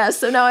 I guess.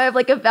 So now I have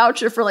like a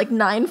voucher for like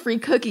 9 free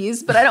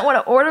cookies, but I don't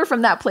want to order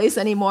from that place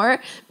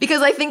anymore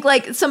because I think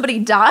like somebody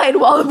died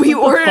while we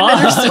ordered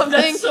it or something.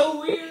 That's so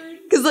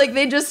weird. Because like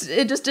it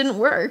just didn't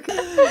work.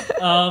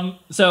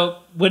 So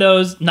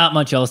Widows, not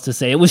much else to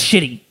say. It was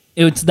shitty.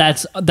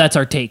 That's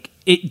our take.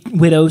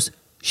 Widows,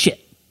 shit.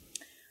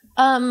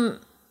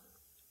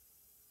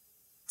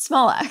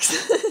 Small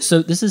Axe.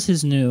 So this is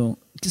his new...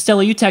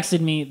 Stella, you texted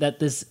me that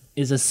this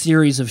is a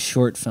series of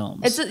short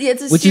films. It's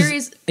a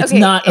series... It's okay,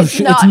 not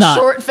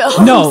short films.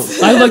 No,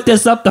 I looked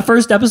this up. The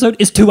first episode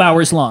is 2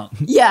 hours long.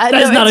 Yeah,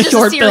 that's not a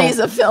short film. It's a series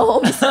of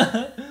films.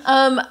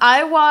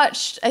 I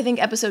watched, I think,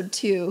 episode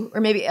 2,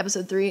 or maybe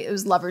episode 3. It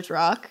was Lovers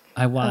Rock.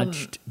 I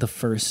watched the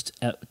first,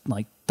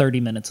 30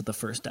 minutes of the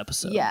first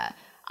episode. Yeah.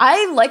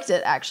 I liked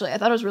it, actually. I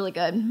thought it was really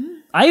good.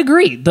 I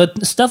agree. The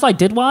stuff I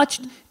did watch,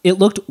 it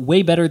looked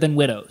way better than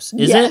Widows.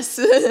 Is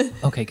it?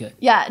 Okay, good.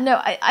 Yeah, no,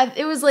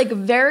 it was like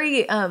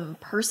very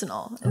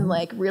personal and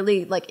like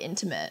really like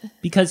intimate.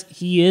 Because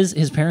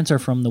his parents are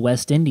from the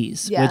West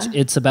Indies, which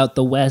it's about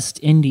the West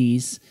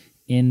Indies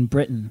in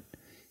Britain.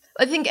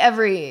 I think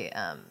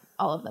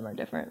all of them are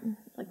different,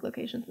 like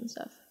locations and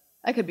stuff.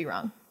 I could be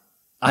wrong.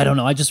 I don't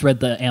know. I just read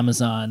the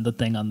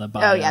thing on the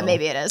bio. Oh yeah,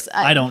 maybe it is.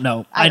 I don't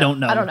know. I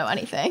don't know. I don't know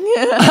anything.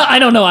 I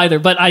don't know either,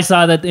 but I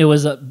saw that it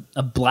was a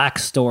black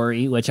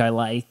story, which I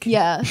like.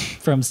 Yeah.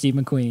 From Steve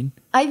McQueen.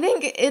 I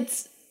think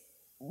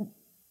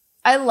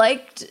I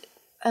liked,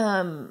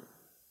 no,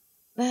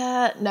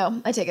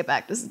 I take it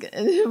back. This is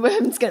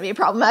it's going to be a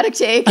problematic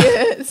take.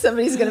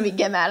 Somebody's going to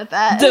get mad at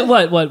that.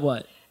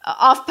 What?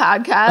 Off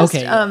podcast.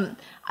 Okay.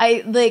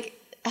 I like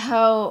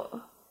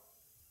how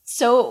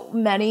so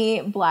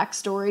many black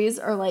stories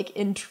are like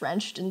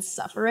entrenched in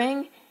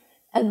suffering.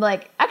 And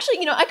like, actually,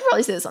 I could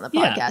probably say this on the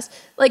podcast. Yeah.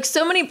 Like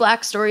so many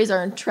black stories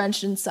are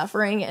entrenched in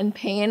suffering and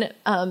pain,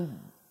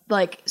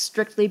 like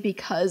strictly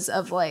because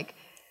of like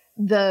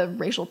the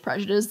racial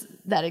prejudice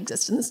that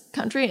exists in this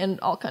country and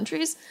all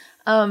countries.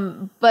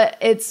 But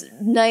it's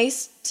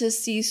nice to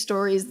see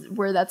stories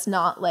where that's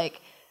not like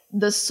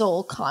the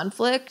sole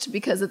conflict,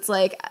 because it's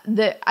like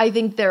I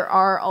think there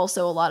are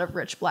also a lot of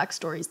rich black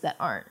stories that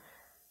aren't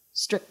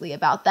strictly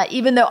about that,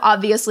 even though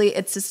obviously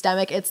it's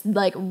systemic. It's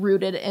like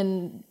rooted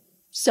in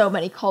so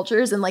many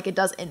cultures and like it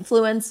does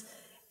influence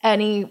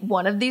any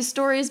one of these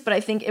stories. But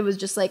I think it was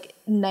just like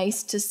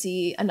nice to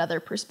see another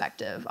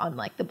perspective on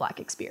like the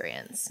black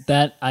experience.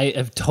 That I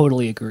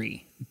totally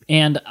agree.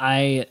 And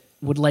I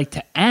would like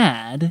to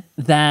add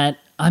that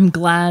I'm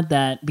glad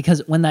that,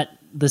 because when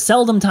the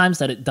seldom times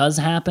that it does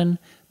happen,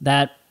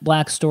 that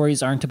black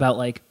stories aren't about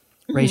like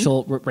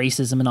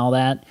racism and all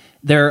that.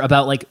 They're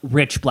about like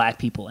rich black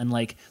people and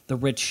like the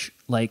rich,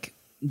 like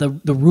the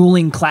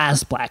ruling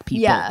class black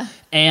people. Yeah.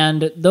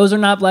 And those are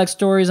not black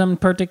stories I'm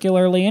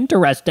particularly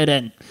interested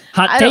in.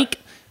 Hot take.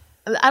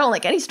 I don't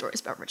like any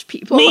stories about rich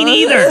people. Me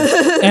neither.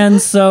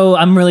 And so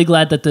I'm really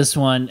glad that this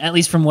one, at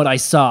least from what I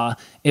saw,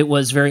 it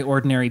was very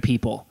ordinary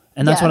people.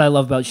 And that's what I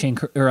love about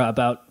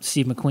about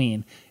Steve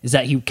McQueen, is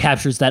that he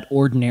captures that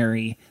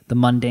ordinary, the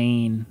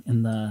mundane,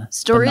 and the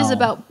stories banal.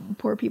 About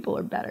poor people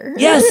are better.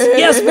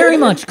 Yes, very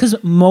much,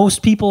 because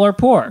most people are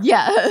poor.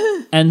 Yeah.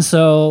 And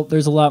so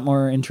there's a lot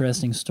more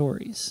interesting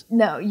stories.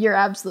 No, you're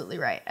absolutely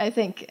right. I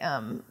think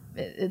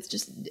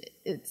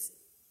it's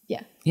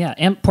Yeah,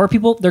 and poor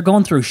people, they're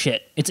going through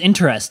shit. It's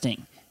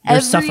interesting.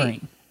 They're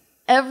suffering.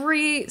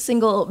 Every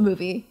single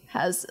movie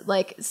has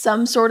like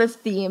some sort of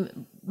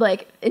theme,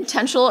 like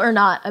intentional or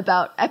not,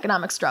 about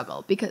economic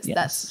struggle, because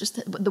that's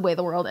just the way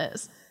the world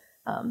is.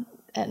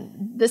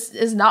 And this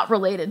is not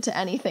related to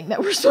anything that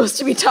we're supposed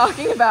to be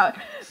talking about,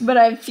 but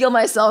I feel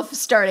myself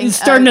starting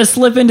to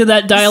slip into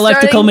that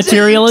dialectical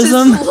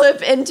materialism. To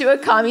slip into a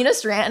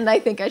communist rant, and I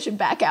think I should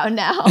back out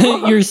now.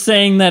 You're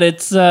saying that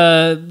it's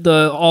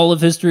all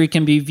of history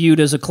can be viewed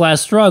as a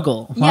class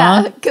struggle, huh?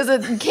 Yeah, because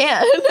it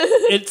can.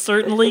 It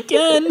certainly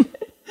can.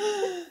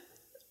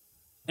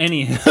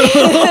 Anyhow.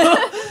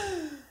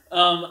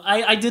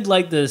 I did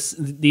like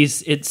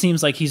these. It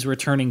seems like he's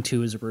returning to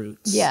his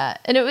roots. Yeah,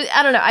 and it was,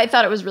 I don't know, I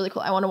thought it was really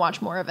cool. I want to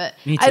watch more of it.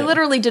 Me too. I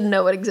literally didn't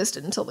know it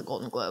existed until the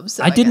Golden Globes.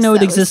 So I didn't know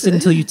it existed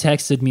until you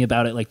texted me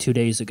about it like 2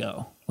 days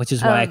ago, which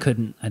is why I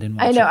didn't watch it.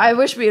 I know, I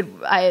wish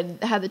I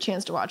had had the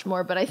chance to watch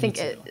more, but I think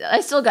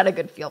I still got a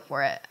good feel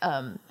for it.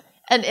 And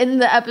in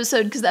the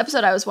episode, because the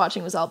episode I was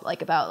watching was all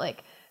like about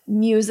like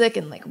music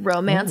and like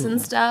romance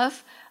and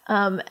stuff.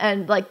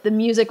 And like the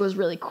music was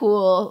really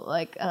cool.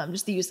 Like,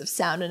 just the use of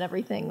sound and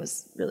everything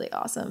was really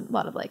awesome. A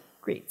lot of like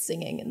great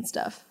singing and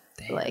stuff.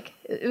 Like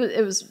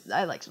it was,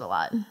 I liked it a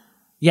lot.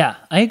 Yeah,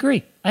 I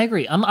agree.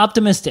 I'm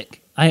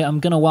optimistic. I'm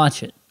going to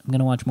watch it. I'm going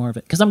to watch more of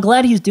it because I'm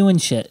glad he's doing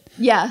shit.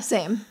 Yeah,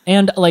 same.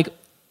 And like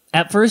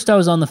at first I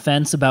was on the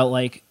fence about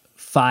like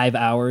 5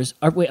 hours.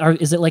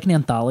 Is it like an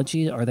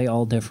anthology? Are they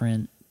all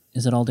different?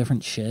 Is it all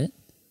different shit?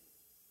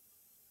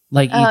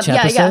 Like each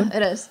episode? Yeah,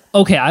 it is.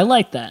 Okay, I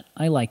like that.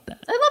 I love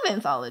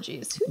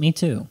anthologies. Me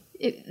too.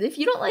 If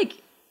you don't like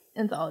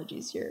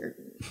anthologies,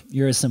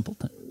 you're a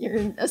simpleton.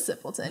 You're a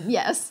simpleton,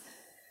 yes.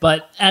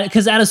 But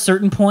because at a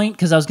certain point,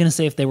 because I was going to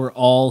say if they were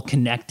all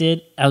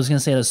connected, I was going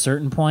to say at a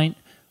certain point,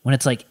 when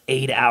it's like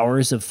 8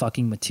 hours of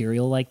fucking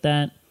material like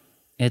that,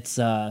 it's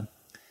a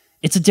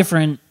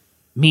different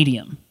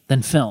medium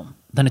than film,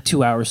 than a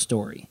 2-hour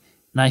story.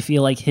 And I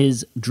feel like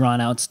his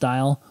drawn-out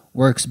style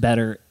works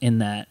better in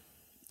that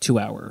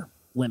 2-hour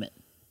limit.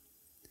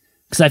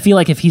 Because I feel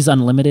like if he's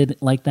unlimited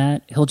like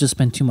that, he'll just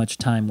spend too much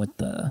time with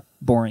the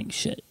boring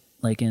shit,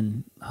 like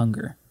in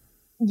Hunger.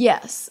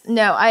 Yes.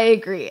 No, I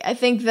agree. I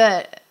think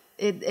that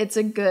it's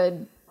a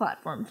good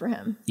platform for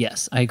him.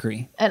 Yes, I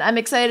agree. And I'm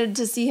excited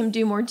to see him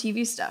do more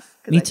TV stuff.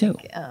 Me too.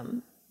 Think,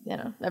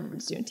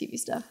 everyone's doing TV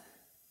stuff.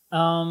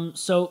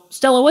 So,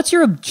 Stella, what's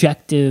your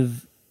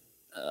objective?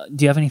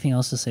 Do you have anything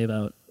else to say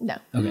about? No.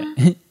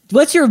 Okay.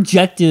 What's your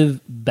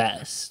objective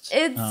best?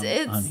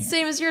 It's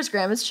same as yours,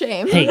 Graham. It's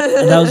shame. Hey,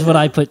 that was what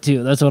I put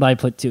too. That's what I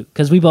put too.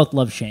 Because we both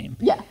love shame.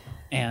 Yeah.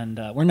 And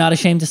we're not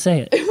ashamed to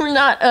say it. We're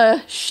not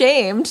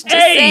ashamed to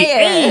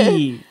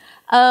say it.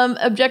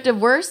 Objective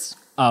worst?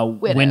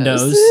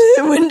 Windows.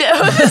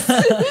 Windows.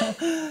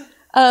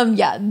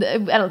 Yeah, I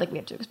don't think we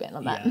have to expand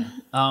on that.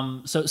 Yeah.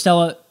 So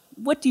Stella,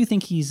 what do you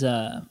think he's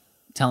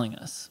telling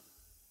us?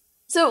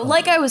 So,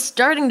 like I was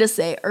starting to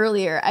say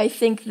earlier, I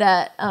think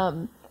that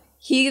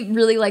he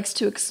really likes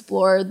to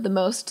explore the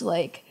most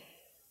like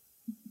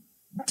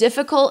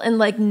difficult and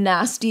like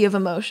nasty of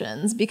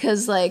emotions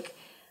because like,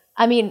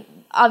 I mean,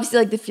 obviously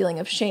like the feeling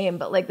of shame,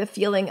 but like the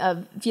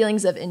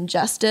feelings of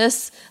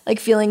injustice, like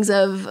feelings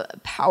of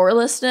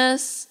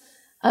powerlessness,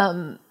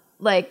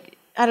 like,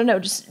 I don't know,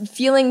 just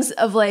feelings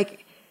of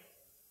like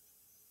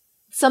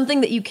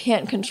something that you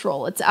can't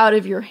control. It's out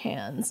of your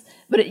hands,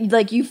 but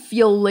like you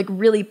feel like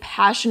really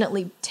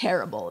passionately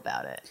terrible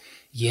about it.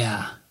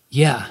 Yeah,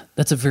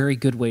 that's a very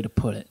good way to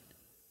put it.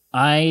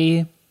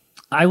 I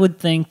would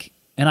think,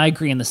 and I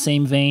agree in the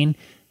same vein,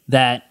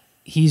 that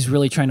he's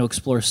really trying to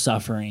explore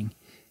suffering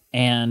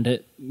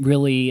and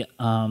really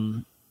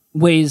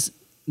ways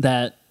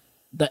that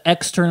the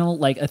external,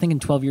 like I think in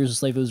 12 Years a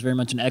Slave, it was very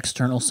much an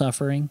external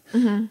suffering,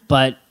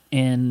 but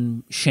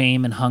in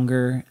shame and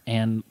hunger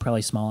and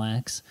probably Small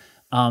Axe,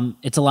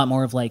 it's a lot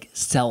more of like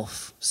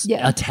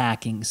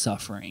self-attacking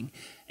suffering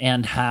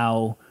and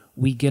how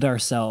we get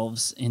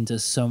ourselves into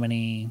so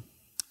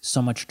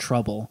much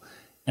trouble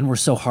and we're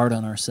so hard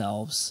on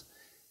ourselves.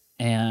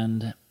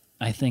 And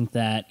I think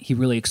that he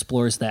really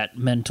explores that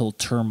mental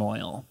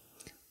turmoil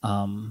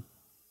in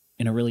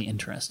a really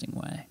interesting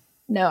way.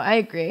 No, I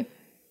agree.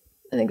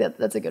 I think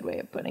that's a good way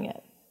of putting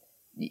it.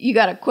 You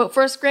got a quote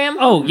for us, Graham?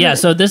 Oh, yeah.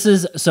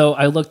 So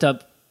I looked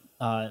up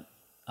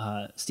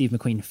Steve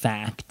McQueen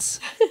facts,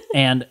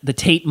 and the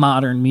Tate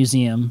Modern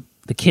Museum,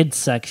 the kids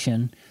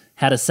section,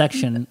 had a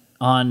section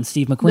on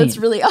Steve McQueen. That's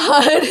really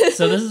odd.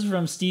 So this is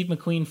from Steve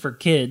McQueen for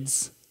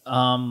Kids.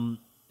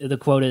 The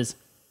quote is,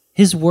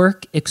 "His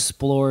work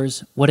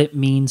explores what it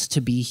means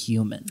to be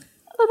human."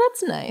 Oh,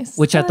 that's nice.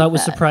 Which I thought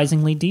was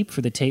surprisingly deep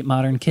for the Tate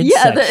Modern Kids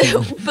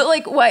section. But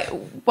like,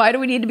 why do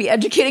we need to be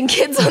educating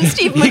kids on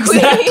Steve McQueen?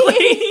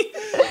 Exactly.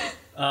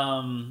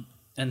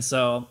 And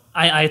so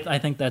I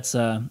think that's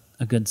a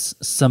good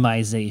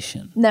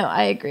summation. No,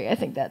 I agree. I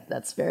think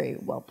that's very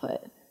well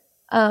put.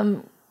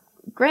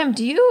 Graham,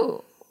 do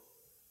you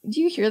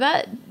hear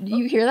that? Do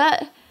you hear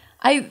that?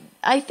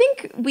 I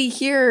think we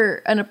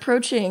hear an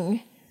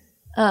approaching,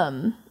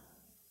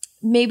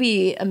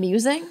 maybe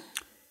amusing,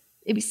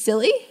 maybe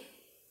silly,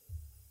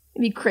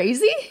 maybe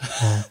crazy,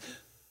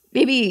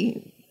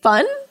 maybe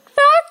fun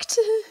fact.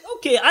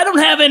 Okay, I don't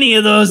have any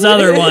of those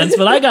other ones,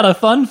 but I got a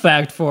fun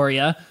fact for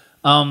you.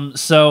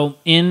 So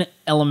in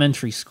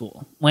elementary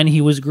school, when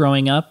he was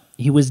growing up,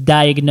 he was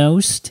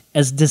diagnosed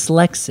as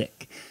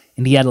dyslexic,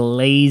 and he had a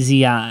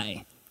lazy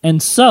eye.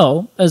 And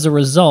so, as a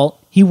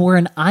result, he wore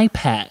an eye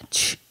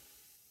patch.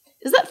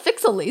 Does that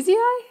fix a lazy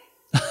eye?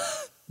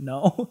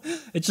 No,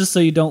 it's just so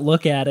you don't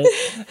look at it.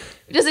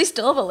 Does he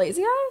still have a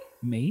lazy eye?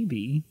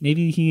 Maybe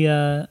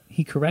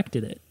he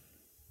corrected it.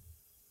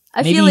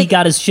 Maybe he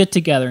got his shit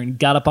together and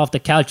got up off the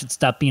couch and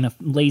stopped being a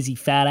lazy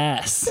fat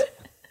ass.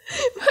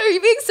 Why are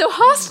you being so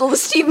hostile to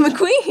Steve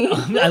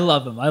McQueen? I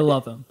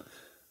love him.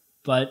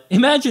 But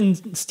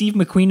imagine Steve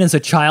McQueen as a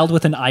child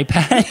with an eye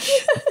patch.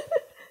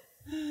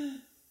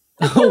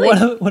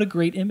 What a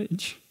great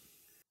image.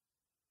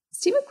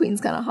 Steve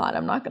McQueen's kind of hot,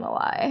 I'm not going to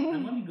lie.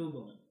 Let me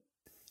Google it.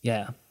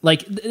 Yeah.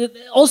 Like,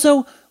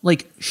 also,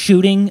 like,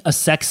 shooting a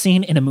sex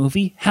scene in a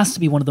movie has to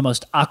be one of the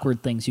most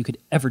awkward things you could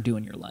ever do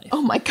in your life.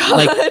 Oh my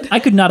God. Like, I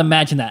could not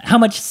imagine that. How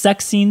much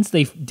sex scenes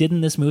they did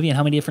in this movie and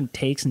how many different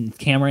takes and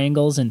camera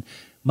angles and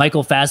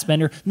Michael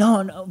Fassbender.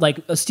 No, like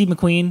Steve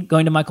McQueen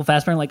going to Michael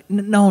Fassbender, like,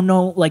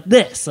 no, like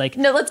this. Like,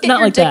 no, let's get your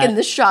like dick that. In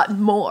the shot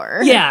more.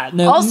 Yeah,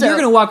 no, also, you're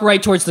going to walk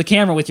right towards the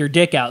camera with your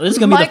dick out. This is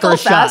going to be the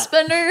first Michael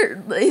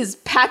Fassbender is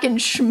packing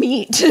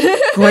schmeat.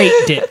 Great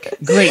dick.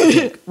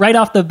 Right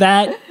off the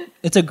bat,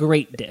 it's a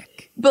great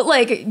dick. But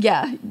like,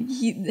 yeah,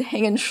 he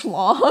hanging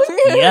schlong.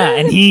 Yeah,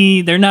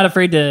 and they're not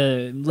afraid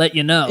to let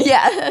you know.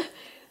 Yeah.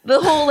 The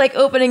whole like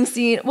opening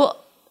scene. Well,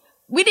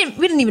 we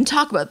didn't even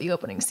talk about the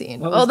opening scene.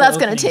 Well, that's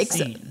going to take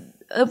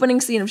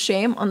opening scene of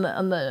Shame on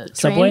the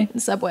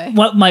subway.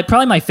 Well,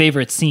 probably my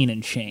favorite scene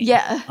in Shame.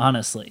 Yeah,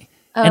 honestly,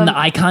 and the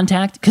eye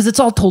contact, because it's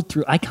all told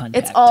through eye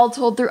contact. It's all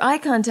told through eye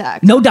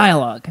contact. No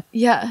dialogue.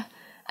 Yeah.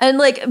 And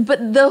like,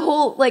 but the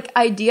whole like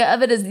idea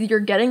of it is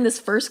you're getting this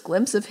first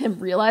glimpse of him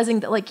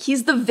realizing that like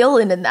he's the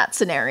villain in that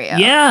scenario.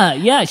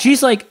 Yeah.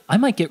 She's like, I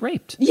might get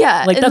raped.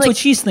 Yeah. Like that's what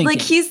she's thinking.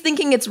 Like he's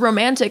thinking it's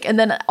romantic, and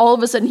then all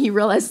of a sudden he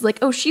realizes like,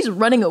 oh, she's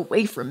running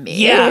away from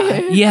me.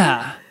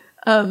 Yeah.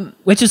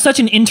 Which is such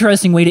an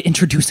interesting way to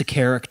introduce a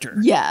character.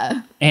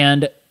 Yeah.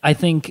 And I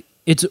think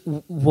it's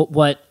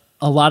what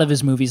a lot of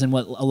his movies and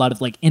what a lot of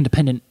like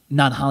independent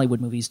non-Hollywood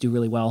movies do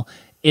really well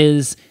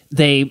is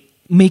they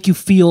make you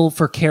feel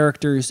for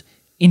characters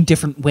in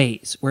different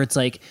ways, where it's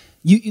like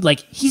you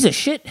like he's a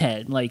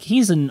shithead, like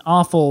he's an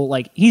awful,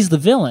 like he's the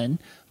villain,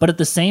 but at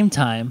the same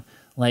time,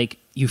 like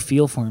you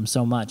feel for him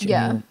so much.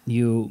 Yeah. And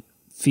you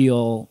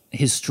feel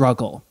his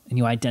struggle and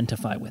you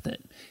identify with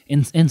it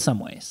in some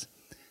ways.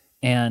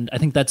 And I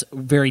think that's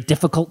very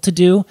difficult to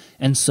do.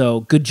 And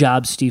so good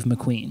job, Steve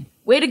McQueen.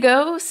 Way to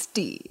go,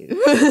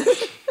 Steve.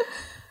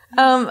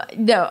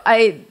 No,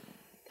 I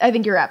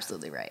think you're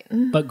absolutely right.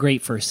 But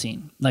great first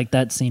scene. Like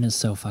that scene is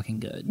so fucking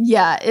good.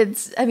 Yeah,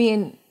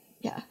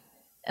 yeah.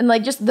 And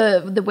like just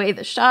the way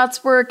the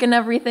shots work and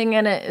everything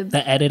in it. It's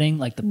the editing,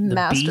 like the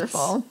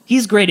masterful. Beats.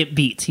 He's great at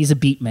beats. He's a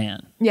beat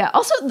man. Yeah.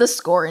 Also, the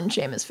score in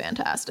Shame is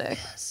fantastic.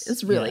 Yes,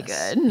 it's really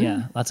good.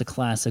 Yeah, lots of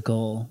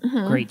classical,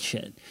 great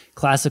shit.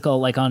 Classical,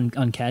 like on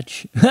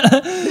Catch,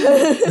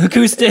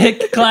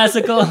 acoustic,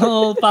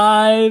 classical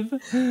 5,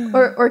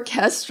 or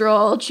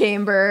orchestral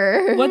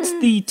chamber. What's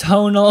the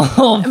tonal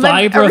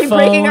vibraphone? Are we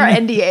breaking our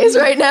NDAs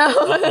right now?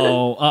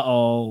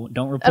 Uh-oh.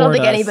 Don't report. I don't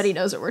think anybody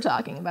knows what we're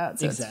talking about,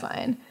 so exactly. It's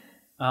fine.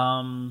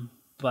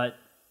 But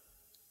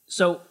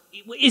so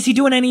is he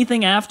doing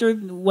anything after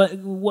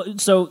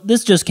what? So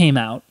this just came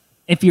out.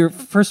 If you're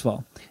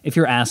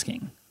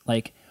asking,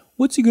 like,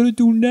 what's he gonna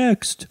do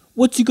next?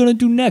 What's he gonna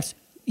do next?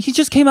 He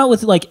just came out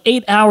with like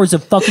 8 hours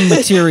of fucking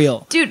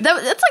material. Dude,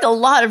 that's like a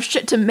lot of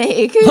shit to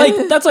make.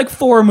 Like, that's like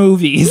 4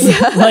 movies.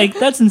 Yeah. Like,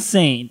 that's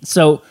insane.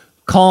 So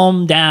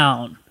calm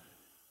down.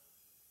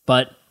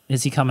 But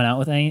is he coming out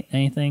with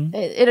anything?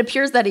 It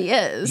appears that he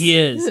is. He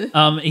is.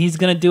 He's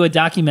going to do a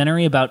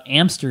documentary about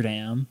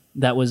Amsterdam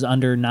that was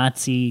under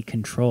Nazi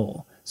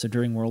control, so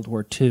during World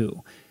War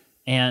II.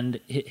 And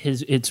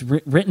it's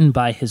written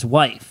by his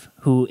wife,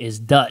 who is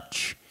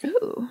Dutch.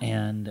 Ooh.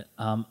 And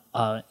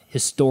a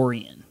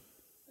historian.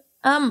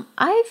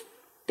 I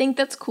think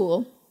that's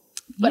cool.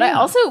 But I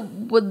also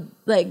would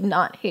like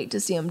not hate to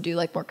see him do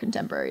like more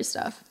contemporary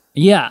stuff.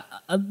 Yeah,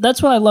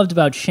 that's what I loved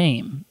about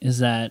Shame, is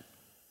that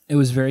it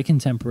was very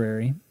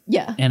contemporary.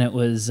 Yeah. And it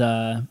was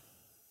a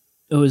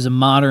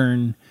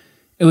modern,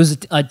 it was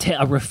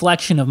a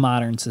reflection of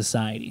modern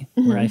society,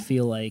 where I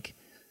feel like,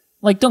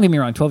 don't get me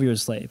wrong, 12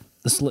 Years a Slave,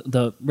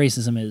 the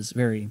racism is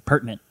very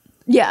pertinent.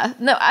 Yeah.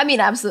 No, I mean,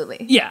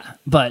 absolutely. Yeah,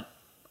 but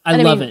I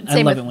love it.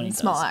 I love it when he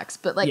Small does. Axe,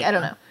 but like, I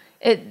don't know.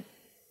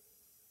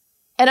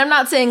 And I'm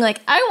not saying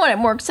like I want it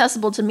more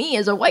accessible to me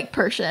as a white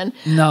person.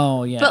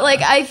 No, yeah. But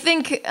like I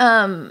think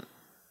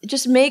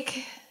just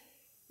make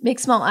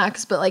Small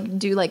Axe, but like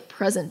do like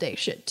present day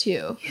shit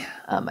too. Yeah.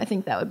 I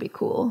think that would be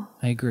cool.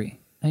 I agree.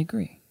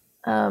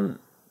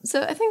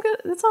 So I think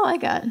that's all I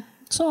got.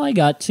 That's all I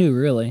got too,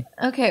 really.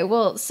 Okay,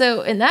 well,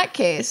 so in that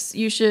case,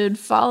 you should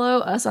follow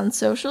us on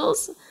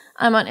socials.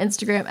 I'm on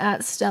Instagram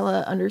at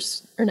Stella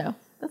no,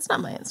 that's not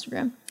my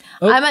Instagram.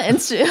 Oh. I'm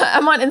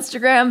on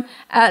Instagram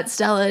at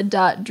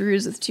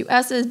Stella.Drews with 2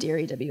 S's,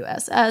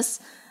 DREWSS.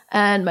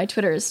 And my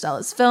Twitter is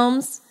Stella's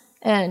Films.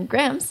 And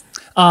Graham's?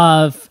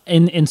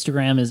 In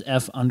Instagram is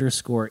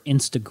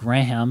F_Instagram,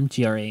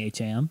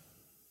 GRAHAM.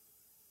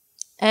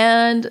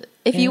 And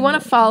if you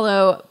want to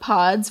follow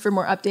Pods for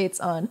more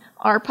updates on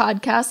our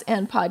podcast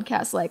and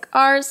podcasts like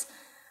ours,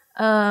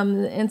 the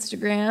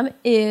Instagram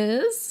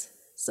is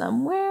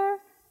somewhere.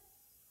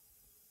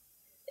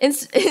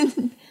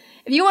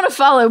 If you want to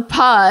follow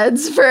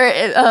Pods for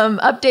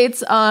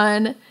updates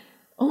on,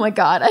 oh my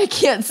God, I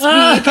can't speak.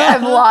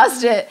 I've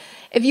lost it.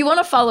 If you want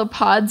to follow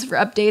Pods for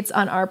updates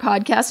on our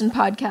podcast and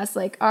podcasts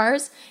like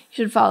ours, you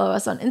should follow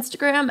us on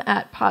Instagram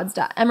at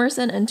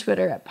pods.emerson and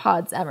Twitter at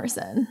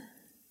podsemerson.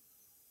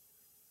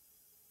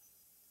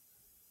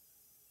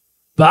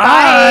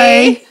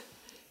 Bye.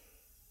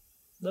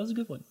 That was a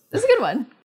good one. That was a good one.